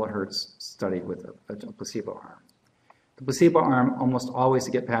 10 kilohertz study with a placebo arm. The placebo arm, almost always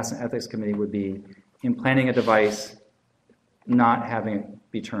to get past an ethics committee, would be implanting a device, not having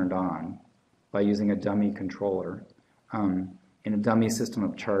it be turned on by using a dummy controller in a dummy system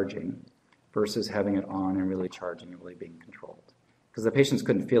of charging versus having it on and really charging and really being controlled. Because the patients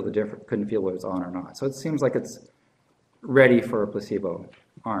couldn't feel the difference, couldn't feel whether it was on or not. So it seems like it's ready for a placebo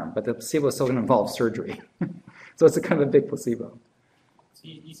arm, but the placebo is still going to involve surgery. So it's a kind of a big placebo. So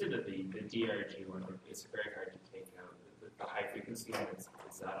you said that the DRG one is very hard to take out. The high frequency one,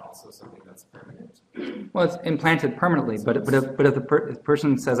 is that also something that's permanent? Well, it's implanted permanently, but if the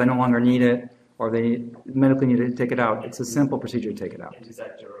person says, I no longer need it, or they medically need to take it out, it's a simple procedure to take it out. And is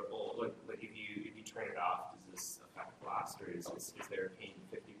that durable? Like if you turn it off, does this affect blast, or is there a pain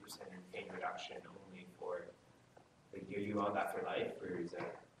 50% in pain reduction only for, like, are you on that for life, or is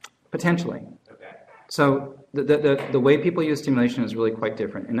that? Potentially. Okay. So the way people use stimulation is really quite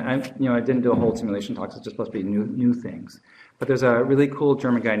different. And I didn't do a whole stimulation talk, so it's just supposed to be new things. But there's a really cool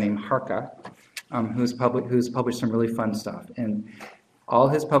German guy named Harka, who's published some really fun stuff. And all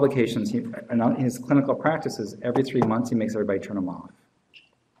his publications, and his clinical practices, every 3 months he makes everybody turn them off.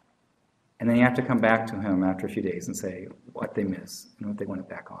 And then you have to come back to him after a few days and say what they miss, and if they want it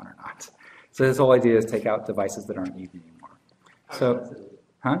back on or not. So his whole idea is take out devices that aren't needed anymore. So,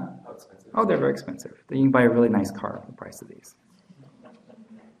 huh? How expensive? Oh, they're very expensive. You can buy a really nice car for the price of these.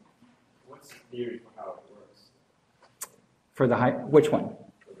 What's the theory for how it works? For the high, which one?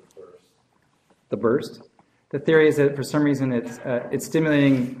 For the burst. The burst. The theory is that for some reason it's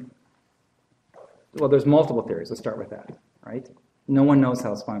stimulating. Well, there's multiple theories. Let's start with that, right? No one knows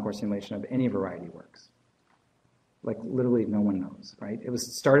how spinal cord stimulation of any variety works. Like literally, no one knows, right? It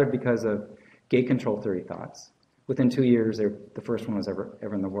was started because of gate control theory thoughts. Within 2 years, the first one was ever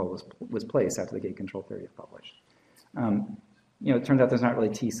in the world was placed after the gate control theory was published. It turns out there's not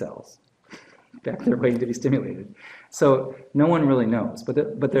really T cells back there waiting to be stimulated. So no one really knows, but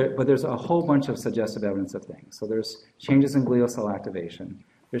there's a whole bunch of suggestive evidence of things. So there's changes in glial cell activation.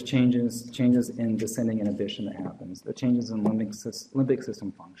 There's changes in descending inhibition that happens. The changes in limbic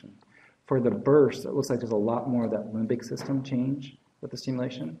system function. For the burst, it looks like there's a lot more of that limbic system change with the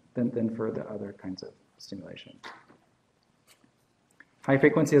stimulation than for the other kinds of stimulation. High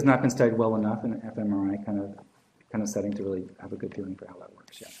frequency has not been studied well enough in an fMRI kind of setting to really have a good feeling for how that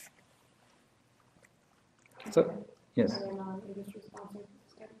works yet. So, yes.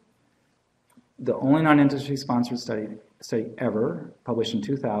 The only non-industry sponsored study ever, published in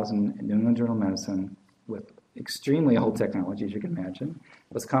 2000 in New England Journal of Medicine with extremely old technology, as you can imagine,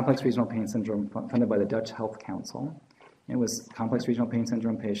 was complex regional pain syndrome funded by the Dutch Health Council. It was complex regional pain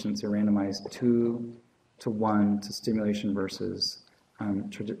syndrome patients who randomized 2-to-1 to stimulation versus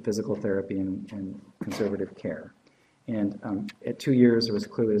physical therapy and conservative care. And at 2 years, there was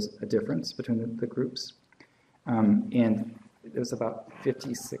clearly a difference between the groups. And it was about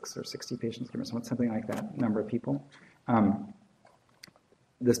 56 or 60 patients, something like that, number of people.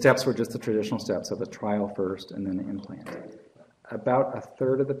 The steps were just the traditional steps of a trial first and then an implant. About a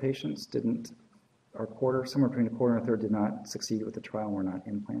third of the patients didn't, or somewhere between a quarter and a third did not succeed with the trial and were not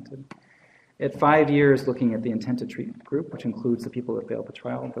implanted. At 5 years, looking at the intent to treat group, which includes the people that failed the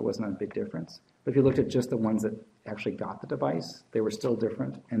trial, there wasn't a big difference. But if you looked at just the ones that actually got the device, they were still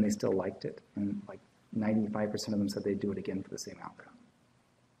different and they still liked it. And like 95% of them said they'd do it again for the same outcome.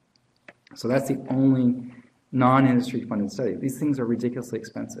 So that's the only non-industry funded study. These things are ridiculously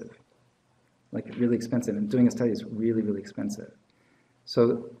expensive, like really expensive. And doing a study is really, really expensive.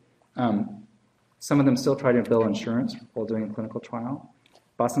 So some of them still try to bill insurance while doing a clinical trial.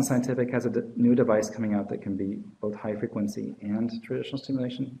 Boston Scientific has a new device coming out that can be both high frequency and traditional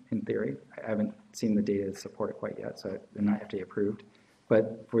stimulation in theory. I haven't seen the data to support it quite yet, so they're not FDA approved.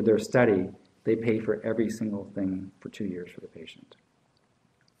 But for their study, they pay for every single thing for 2 years for the patient,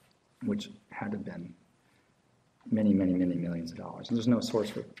 which had to have been many, many, many millions of dollars. And there's no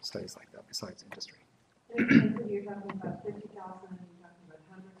source for studies like that besides industry. You're talking about 50,000, you're talking about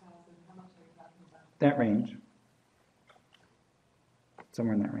 100,000, how much are you talking about? That range.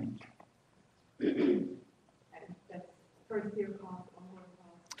 Somewhere in that range. That's first year cost, onward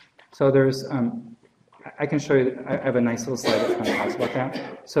cost. So there's, I can show you, I have a nice little slide that kind of talks about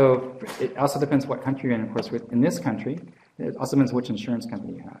that. So it also depends what country you're in. Of course, in this country, it also depends which insurance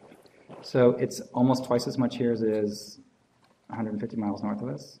company you have. So it's almost twice as much here as it is 150 miles north of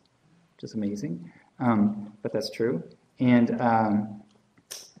us, which is amazing. But that's true. And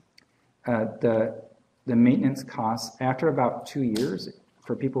the maintenance costs, after about 2 years,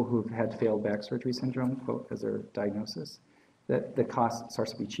 for people who've had failed back surgery syndrome, quote, as their diagnosis, that the cost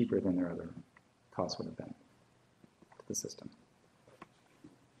starts to be cheaper than their other costs would have been to the system.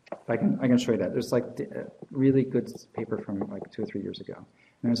 I can show you that. There's like a really good paper from like 2 or 3 years ago. And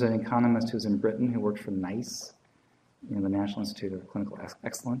there's an economist who's in Britain who worked for NICE, the National Institute of Clinical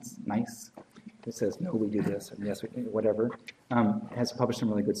Excellence, NICE, who says, no, we do this, and yes, we do, whatever, has published some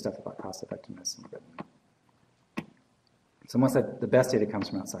really good stuff about cost effectiveness in Britain. So most of the best data comes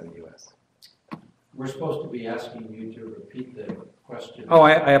from outside of the U.S. We're supposed to be asking you to repeat the question. Oh,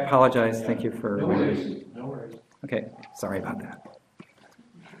 I apologize. Yeah. Thank you for... No worries. No worries. Okay, sorry about that.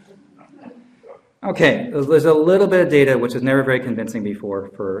 Okay, there's a little bit of data which is never very convincing before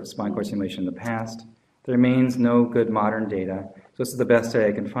for spinal cord stimulation in the past. There remains no good modern data. So this is the best data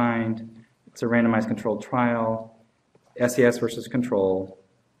I can find. It's a randomized controlled trial, SES versus control,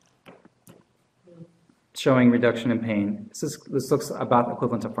 showing reduction in pain. This looks about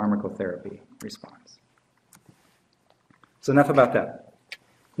equivalent to pharmacotherapy response. So enough about that.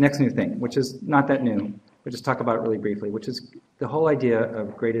 Next new thing, which is not that new, but just talk about it really briefly, which is the whole idea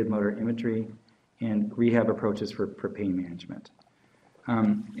of graded motor imagery and rehab approaches for pain management.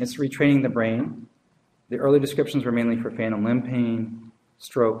 It's retraining the brain. The early descriptions were mainly for phantom limb pain,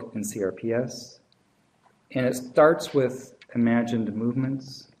 stroke, and CRPS. And it starts with imagined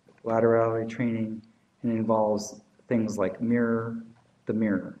movements, laterality training, and it involves things like the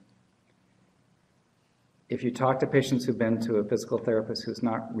mirror. If you talk to patients who've been to a physical therapist who's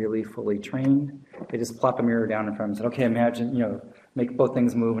not really fully trained, they just plop a mirror down in front of them and say, okay, imagine, make both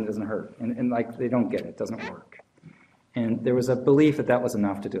things move and it doesn't hurt. And like, they don't get it, it doesn't work. And there was a belief that that was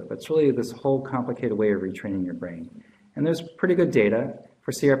enough to do it. But it's really this whole complicated way of retraining your brain. And there's pretty good data.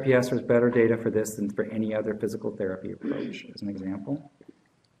 For CRPS, there's better data for this than for any other physical therapy approach, as an example.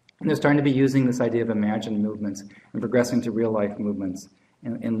 And they're starting to be using this idea of imagined movements and progressing to real-life movements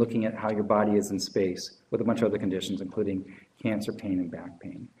and looking at how your body is in space with a bunch of other conditions, including cancer pain and back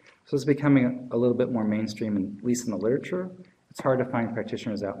pain. So it's becoming a little bit more mainstream, and at least in the literature. It's hard to find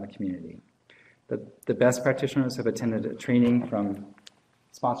practitioners out in the community. The best practitioners have attended a training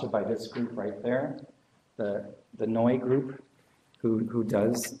sponsored by this group right there, the NOI group, who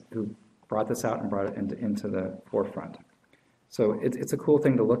brought this out and brought it into the forefront. So it's a cool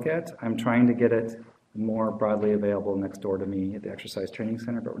thing to look at. I'm trying to get it more broadly available next door to me at the Exercise Training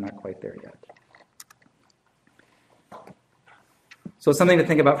Center, but we're not quite there yet. So something to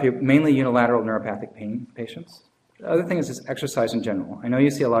think about for you, mainly unilateral neuropathic pain patients. The other thing is just exercise in general. I know you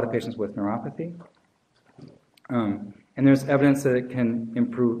see a lot of patients with neuropathy, and there's evidence that it can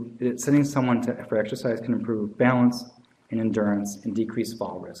improve, sending someone for exercise can improve balance and endurance and decrease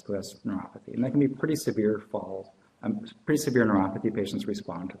fall risk. That's neuropathy. And that can be pretty severe pretty severe neuropathy. Patients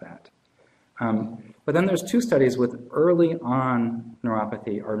respond to that. But then there's 2 studies with early on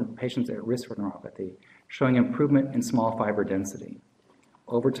neuropathy or patients at risk for neuropathy showing improvement in small fiber density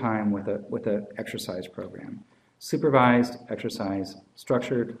over time with a exercise program. Supervised exercise,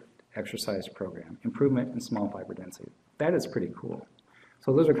 structured exercise program, improvement in small fiber density. That is pretty cool.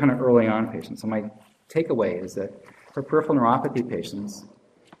 So those are kind of early on patients. So my takeaway is that for peripheral neuropathy patients,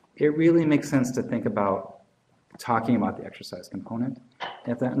 it really makes sense to think about talking about the exercise component.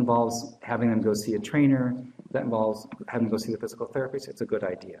 If that involves having them go see a trainer, if that involves having them go see the physical therapist, it's a good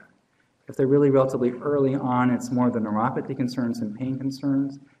idea. If they're really relatively early on, it's more the neuropathy concerns and pain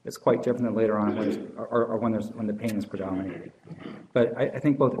concerns. It's quite different than later on when the pain is predominating. But I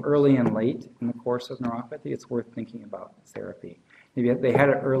think both early and late in the course of neuropathy, it's worth thinking about therapy. Maybe they had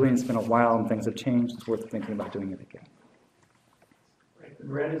it early and it's been a while and things have changed, it's worth thinking about doing it again.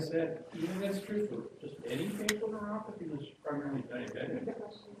 Brett, is that that's true for just any facial neuropathy that's primarily diabetic?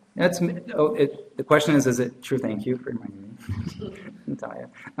 The question is it true? Thank you for reminding me, Natalia.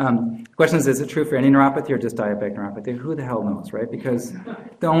 The question is it true for any neuropathy or just diabetic neuropathy? Who the hell knows, right? Because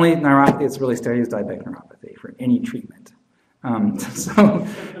the only neuropathy that's really steady is diabetic neuropathy for any treatment. But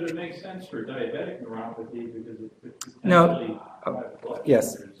it makes sense for diabetic neuropathy because it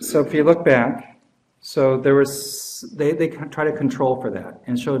yes. So if you look back. So there was, they try to control for that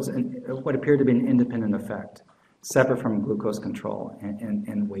and showed what appeared to be an independent effect, separate from glucose control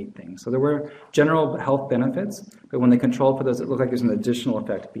and weight things. So there were general health benefits, but when they controlled for those, it looked like there's an additional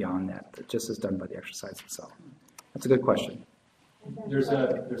effect beyond that just as done by the exercise itself. That's a good question. There's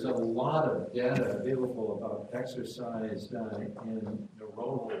a lot of data available about exercise in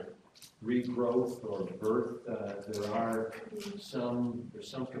neuronal regrowth or birth. There's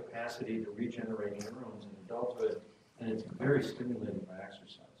some capacity to regenerate neurons in adulthood, and it's very stimulated by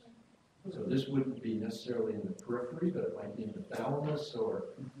exercise. So this wouldn't be necessarily in the periphery, but it might be in the thalamus or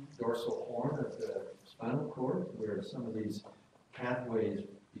dorsal horn of the spinal cord, where some of these pathways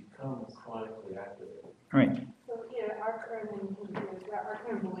become chronically activated. Right. So, our current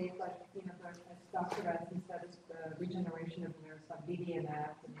belief, like, as Dr. Radson said, is the regeneration of nerves, like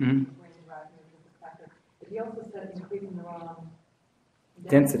BDNF and brain-derived neurotropic factor. But he also said increasing neuron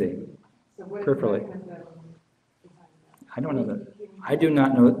Density. So what is Peripherally. the mechanism behind that? I don't know that. I do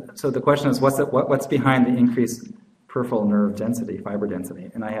not know. So the question is, what's behind the increased peripheral nerve density, fiber density?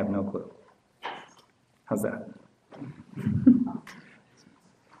 And I have no clue. How's that?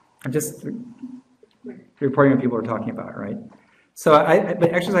 I'm just reporting what people are talking about, right? So,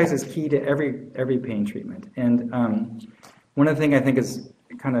 but exercise is key to every pain treatment. And one of the things I think is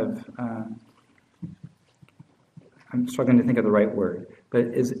kind of, I'm struggling to think of the right word, but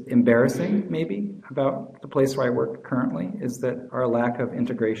is embarrassing maybe about the place where I work currently, is that our lack of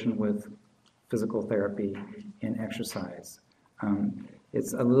integration with physical therapy and exercise.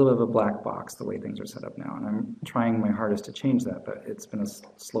 It's a little bit of a black box the way things are set up now, and I'm trying my hardest to change that, but it's been a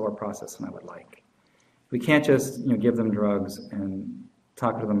slower process than I would like. We can't just give them drugs and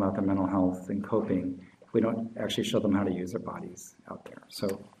talk to them about their mental health and coping if we don't actually show them how to use their bodies out there.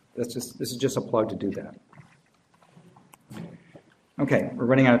 So this is just a plug to do that. Okay, we're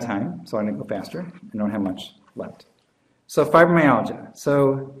running out of time, so I'm going to go faster. I don't have much left. So fibromyalgia.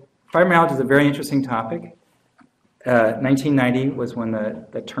 So fibromyalgia is a very interesting topic. 1990 was when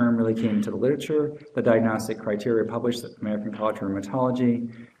the term really came into the literature. The diagnostic criteria published at the American College of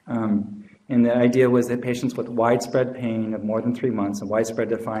Rheumatology. And the idea was that patients with widespread pain of more than 3 months, and widespread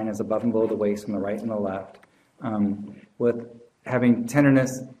defined as above and below the waist on the right and the left, with having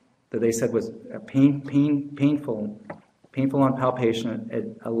tenderness that they said was painful on palpation at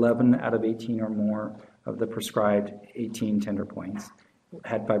 11 out of 18 or more of the prescribed 18 tender points,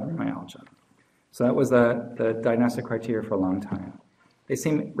 had fibromyalgia. So that was the diagnostic criteria for a long time. They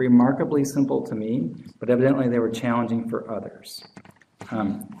seem remarkably simple to me, but evidently they were challenging for others.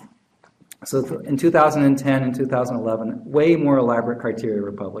 So in 2010 and 2011, way more elaborate criteria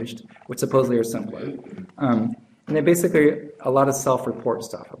were published, which supposedly are simpler. And they basically a lot of self-report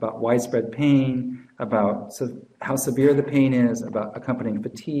stuff about widespread pain, about how severe the pain is, about accompanying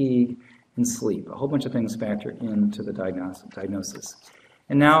fatigue and sleep. A whole bunch of things factor into the diagnosis.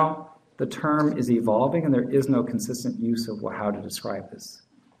 And now the term is evolving, and there is no consistent use of how to describe this.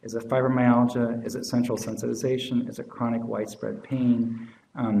 Is it fibromyalgia? Is it central sensitization? Is it chronic widespread pain?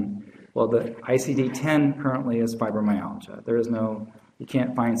 Well, the ICD-10 currently is fibromyalgia. There is you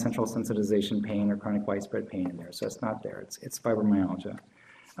can't find central sensitization pain or chronic widespread pain in there, so it's not there. It's fibromyalgia.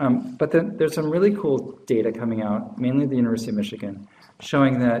 But then there's some really cool data coming out, mainly at the University of Michigan,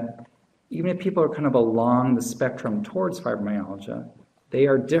 showing that even if people are kind of along the spectrum towards fibromyalgia, they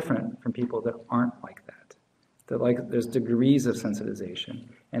are different from people that aren't like that. There's degrees of sensitization,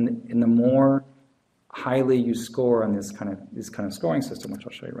 and the more highly you score on this kind of scoring system, which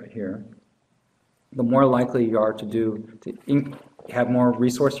I'll show you right here, the more likely you are to have more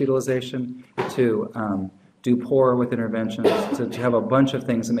resource utilization, to do poorer with interventions, to have a bunch of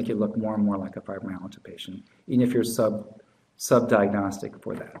things that make you look more and more like a fibromyalgia patient, even if you're sub-diagnostic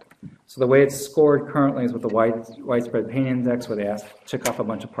for that. So the way it's scored currently is with the widespread pain index, where they check off a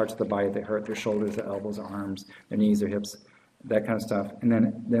bunch of parts of the body that hurt: their shoulders, their elbows, their arms, their knees, their hips, that kind of stuff. And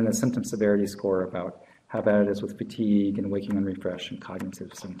then the symptom severity score about how bad it is with fatigue and waking unrefreshed and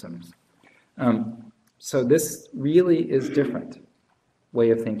cognitive symptoms. So this really is different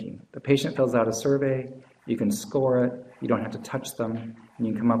way of thinking. The patient fills out a survey, you can score it, you don't have to touch them, and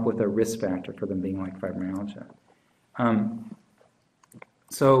you can come up with a risk factor for them being like fibromyalgia.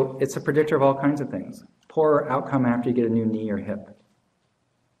 So it's a predictor of all kinds of things. Poorer outcome after you get a new knee or hip,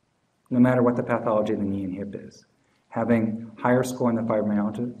 no matter what the pathology of the knee and hip is. Having higher score in the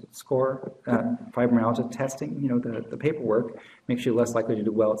fibromyalgia testing, the paperwork makes you less likely to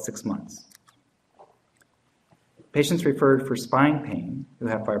do well at 6 months. Patients referred for spine pain who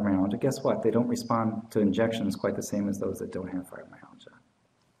have fibromyalgia, guess what? They don't respond to injections quite the same as those that don't have fibromyalgia.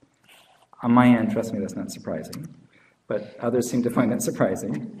 On my end, trust me, that's not surprising, but others seem to find that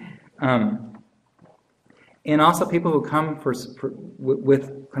surprising. And also people who come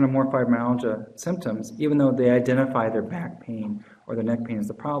with kind of more fibromyalgia symptoms, even though they identify their back pain or their neck pain as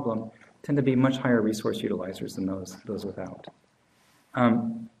the problem, tend to be much higher resource utilizers than those without.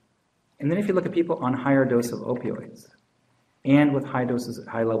 And then if you look at people on higher dose of opioids and with high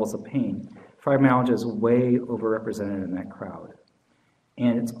levels of pain, fibromyalgia is way overrepresented in that crowd.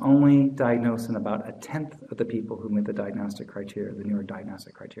 And it's only diagnosed in about 1/10 of the people who meet the diagnostic criteria, the newer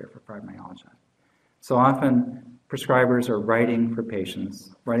diagnostic criteria for fibromyalgia. So often, prescribers are writing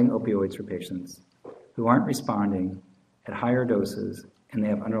opioids for patients who aren't responding at higher doses, and they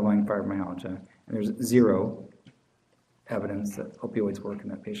have underlying fibromyalgia, and there's zero evidence that opioids work in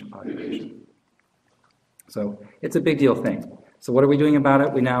that patient population. So it's a big deal thing. So what are we doing about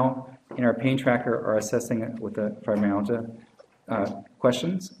it? We now, in our pain tracker, are assessing it with the fibromyalgia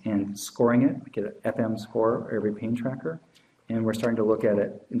questions and scoring it. We get an FM score every pain tracker. And we're starting to look at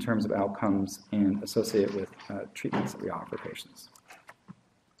it in terms of outcomes and associate it with treatments that we offer patients.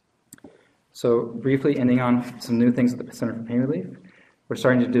 So briefly ending on some new things at the Center for Pain Relief. We're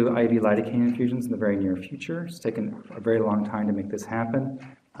starting to do IV lidocaine infusions in the very near future. It's taken a very long time to make this happen.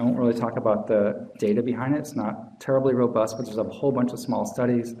 I won't really talk about the data behind it. It's not terribly robust, but there's a whole bunch of small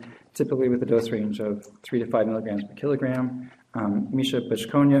studies, typically with a dose range of 3 to 5 milligrams per kilogram. Misha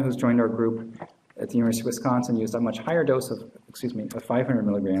Bishkonia, who's joined our group at the University of Wisconsin, used a much higher dose of 500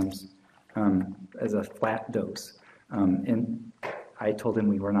 milligrams as a flat dose. And I told him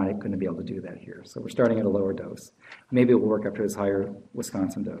we were not going to be able to do that here. So we're starting at a lower dose. Maybe it will work up to his higher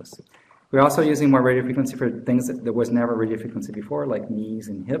Wisconsin dose. We're also using more radiofrequency for things that there was never radiofrequency before, like knees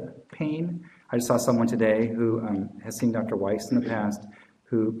and hip pain. I just saw someone today who has seen Dr. Weiss in the past,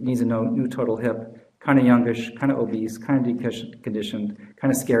 who needs a new total hip, kind of youngish, kind of obese, kind of deconditioned,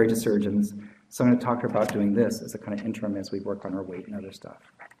 kind of scary to surgeons. So I'm going to talk to her about doing this as a kind of interim as we work on our weight and other stuff.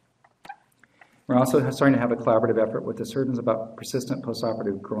 We're also starting to have a collaborative effort with the surgeons about persistent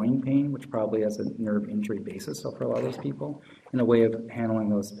postoperative groin pain, which probably has a nerve injury basis for a lot of those people, in a way of handling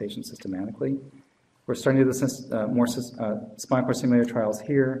those patients systematically. We're starting to do this, more spinal cord stimulator trials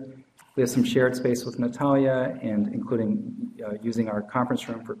here. We have some shared space with Natalia, and including using our conference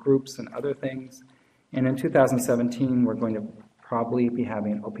room for groups and other things. And in 2017, we're going to probably be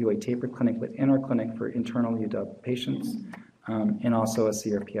having an opioid taper clinic within our clinic for internal UW patients, and also a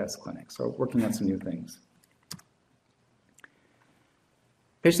CRPS clinic. So working on some new things.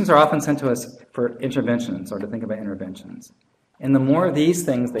 Patients are often sent to us for interventions or to think about interventions. And the more of these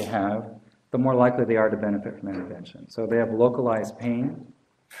things they have, the more likely they are to benefit from intervention. So they have localized pain.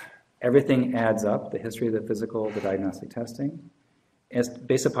 Everything adds up, the history of the physical, the diagnostic testing. It's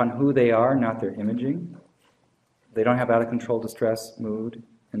based upon who they are, not their imaging. They don't have out-of-control distress, mood,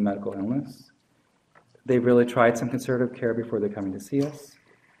 and medical illness. They've really tried some conservative care before they're coming to see us.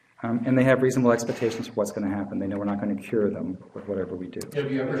 And they have reasonable expectations for what's going to happen. They know we're not going to cure them with whatever we do.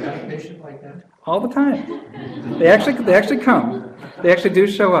 Have you ever had a patient like that? All the time. They actually come. They actually do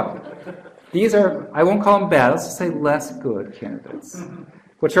show up. These are, I won't call them bad, let's just say less good candidates,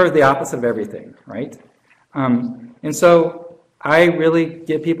 which are the opposite of everything, right? And so I really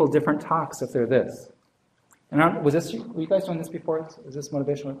give people different talks if they're this. And were you guys doing this before? Is this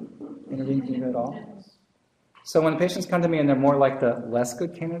motivational intervening at all? So when patients come to me and they're more like the less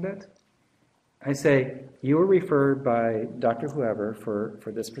good candidate, I say, you were referred by Dr. Whoever for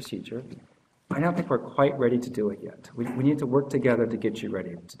this procedure. I don't think we're quite ready to do it yet. We need to work together to get you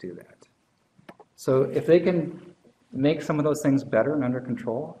ready to do that. So if they can make some of those things better and under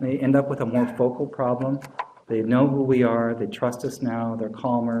control, they end up with a more focal problem. They know who we are. They trust us now. They're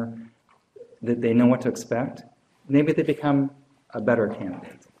calmer. They know what to expect. Maybe they become a better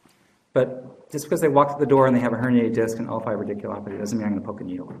candidate. But just because they walk through the door and they have a herniated disc and L5 radiculopathy doesn't mean I'm going to poke a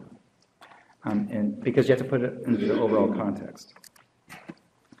needle. And because you have to put it into the overall context.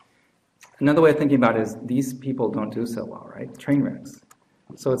 Another way of thinking about it is these people don't do so well, right? Train wrecks.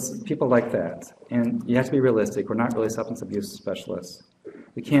 So it's people like that. And you have to be realistic. We're not really substance abuse specialists.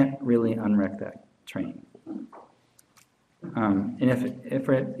 We can't really unwreck that train. And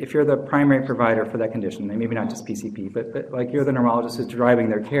if you're the primary provider for that condition, maybe not just PCP, but like you're the neurologist who's driving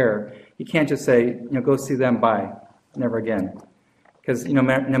their care, you can't just say, go see them, bye, never again. Because no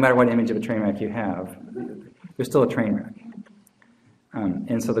matter what image of a train wreck you have, there's still a train wreck.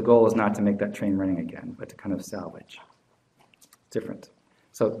 And so the goal is not to make that train running again, but to kind of salvage. It's different.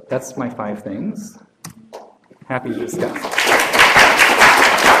 So that's my 5 things. Happy to discuss.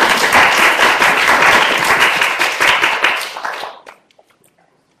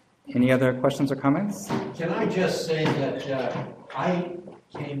 Any other questions or comments? Can I just say that I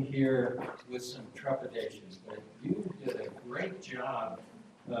came here with some trepidations, but you did a great job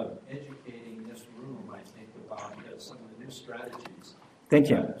of educating this room, I think, about some of the new strategies. Thank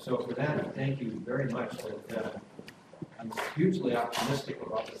you. So for that, thank you very much. That I'm hugely optimistic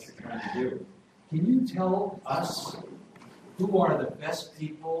about what you're trying to do. Can you tell us who are the best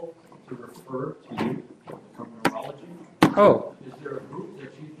people to refer to you from neurology? Oh. Is there a group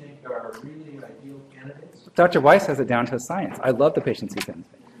that you think are really ideal candidates? Dr. Weiss has it down to a science. I love the patients he sends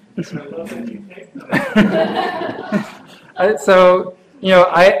me. I love that you take them. So,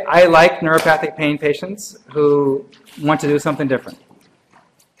 I like neuropathic pain patients who want to do something different.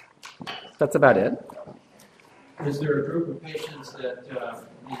 That's about it. Is there a group of patients that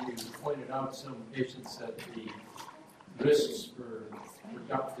you pointed out some patients that the risks for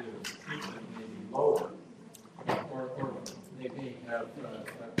productive treatment may be lower, or they may have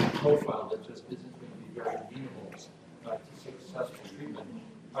a profile that just isn't going to be very amenable to successful treatment.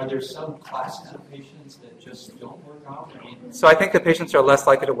 Are there some classes of patients that just don't work out? I mean, So I think the patients are less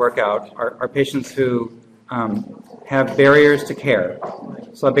likely to work out are patients who have barriers to care.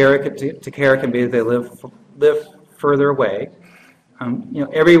 So a barrier to care can be they live further away.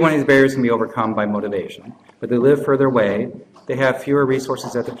 Every one of these barriers can be overcome by motivation, but they live further away. They have fewer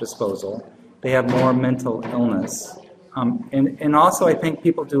resources at their disposal. They have more mental illness. And also I think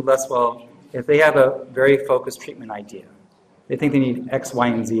people do less well if they have a very focused treatment idea. They think they need X, Y,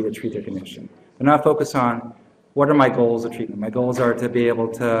 and Z to treat their condition. They're not focused on what are my goals of treatment. My goals are to be able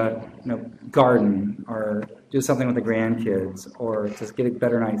to garden or do something with the grandkids or to get a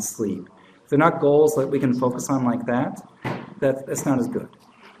better night's sleep. If they're not goals that we can focus on like that, that's not as good.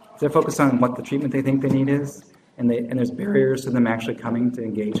 If they're focused on what the treatment they think they need is, and there's barriers to them actually coming to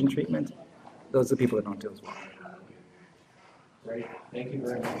engage in treatment, those are the people that don't do as well. great. Thank you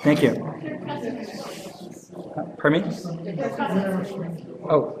very much. Thank you. Pardon me?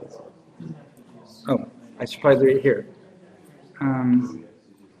 Oh, I should probably do it here.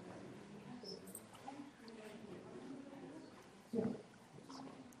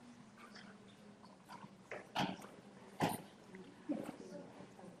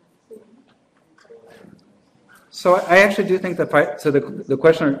 So I actually do think that, so the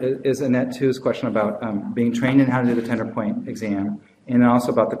question is Annette 2's question about being trained in how to do the tender point exam, and then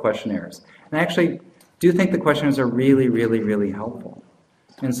also about the questionnaires. And I actually do think the questionnaires are really, really, really helpful.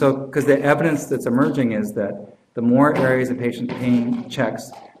 And so, because the evidence that's emerging is that the more areas of patient pain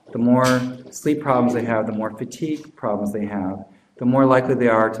checks, the more sleep problems they have, the more fatigue problems they have, the more likely they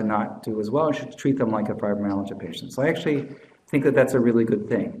are to not do as well, and should treat them like a fibromyalgia patient. So I actually think that that's a really good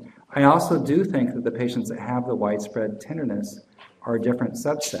thing. I also do think that the patients that have the widespread tenderness are a different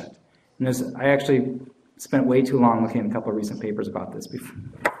subset. And I actually spent way too long looking at a couple of recent papers about this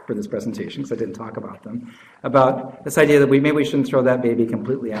for this presentation, because I didn't talk about them, about this idea that maybe we shouldn't throw that baby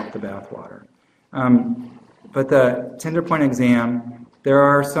completely out the bathwater. But the tender point exam, there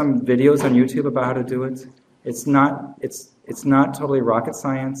are some videos on YouTube about how to do it. It's not totally rocket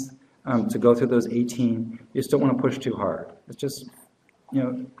science to go through those 18. You just don't want to push too hard. It's just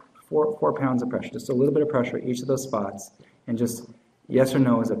 4 pounds of pressure, just a little bit of pressure at each of those spots, and just yes or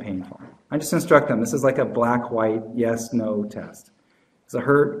no, is it painful? I just instruct them, this is like a black-white yes, no test. Does it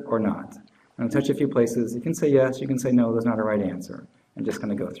hurt or not? I'm going to touch a few places. You can say yes, you can say no, there's not a right answer. I'm just going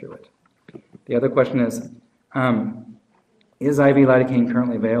to go through it. The other question is IV lidocaine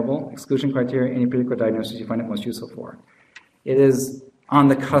currently available? Exclusion criteria, any particular diagnosis you find it most useful for? It is on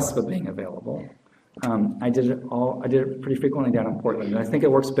the cusp of being available. I did it pretty frequently down in Portland. And I think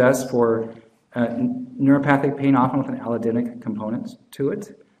it works best for neuropathic pain, often with an allodynic component to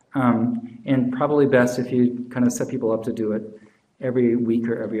it, and probably best if you kind of set people up to do it every week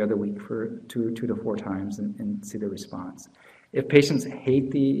or every other week for 2 to 4 times and see the response. If patients hate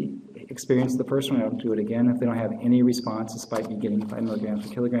the experience of the first one, I don't do it again. If they don't have any response, despite me getting 5 milligrams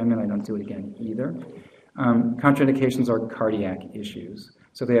per kilogram in, I don't do it again either. Contraindications are cardiac issues.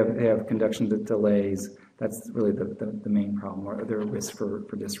 So if they have conduction delays, that's really the main problem, or their risk for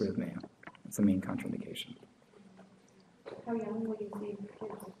dysrhythmia. It's the main contraindication. How young will you see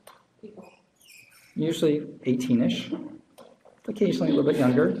people? Usually 18-ish, occasionally a little bit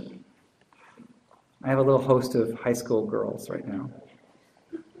younger. I have a little host of high school girls right now.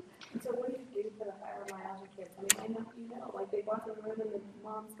 So what do you do for the fibromyalgia kids? I mean, like they walk in the room and the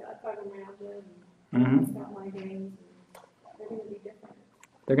mom's got fibromyalgia and mom's got migraines. They're going to be different.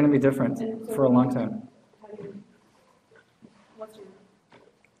 They're going to be different for a long time. What's your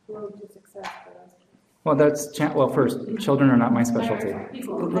road to success for those kids? Well, first, children are not my specialty.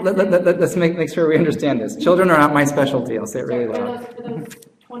 Let's make sure we understand this. Children are not my specialty. I'll say it really loud. For those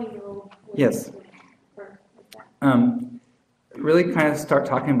 20-year-olds. Yes. Really kind of start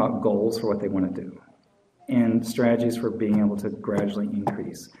talking about goals for what they want to do and strategies for being able to gradually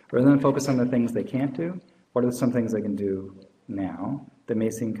increase. Rather than focus on the things they can't do, what are some things they can do now that may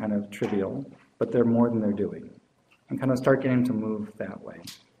seem kind of trivial, but they're more than they're doing? And kind of start getting them to move that way.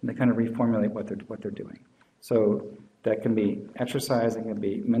 And they kind of reformulate what they're doing. So that can be exercise, it can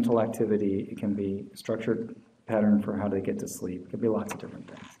be mental activity, it can be structured pattern for how to get to sleep. It can be lots of different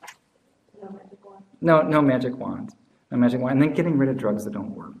things. No magic wand. No magic wand. No magic wand. And then getting rid of drugs that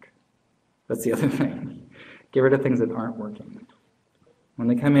don't work. That's the other thing. Get rid of things that aren't working. When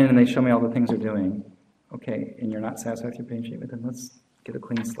they come in and they show me all the things they're doing, okay, and you're not satisfied with your pain treatment, then let's get a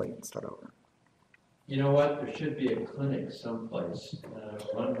clean slate and start over. You know what? There should be a clinic someplace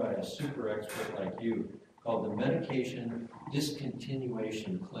run by a super expert like you called the Medication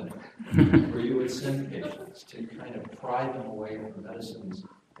Discontinuation Clinic, where you would send patients to kind of pry them away from medicines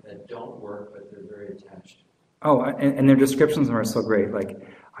that don't work, but they're very attached to. Oh, and their descriptions are so great. Like,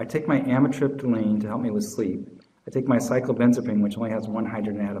 I take my amitriptyline to help me with sleep. I take my cyclobenzapine, which only has one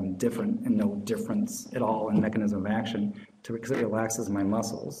hydrogen atom different and no difference at all in mechanism of action, because it relaxes my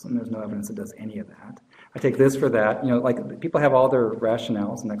muscles, and there's no evidence it does any of that. I take this for that. You know, like, people have all their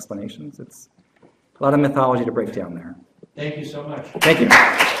rationales and explanations. It's a lot of mythology to break down there. Thank you so much. Thank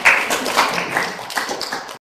you.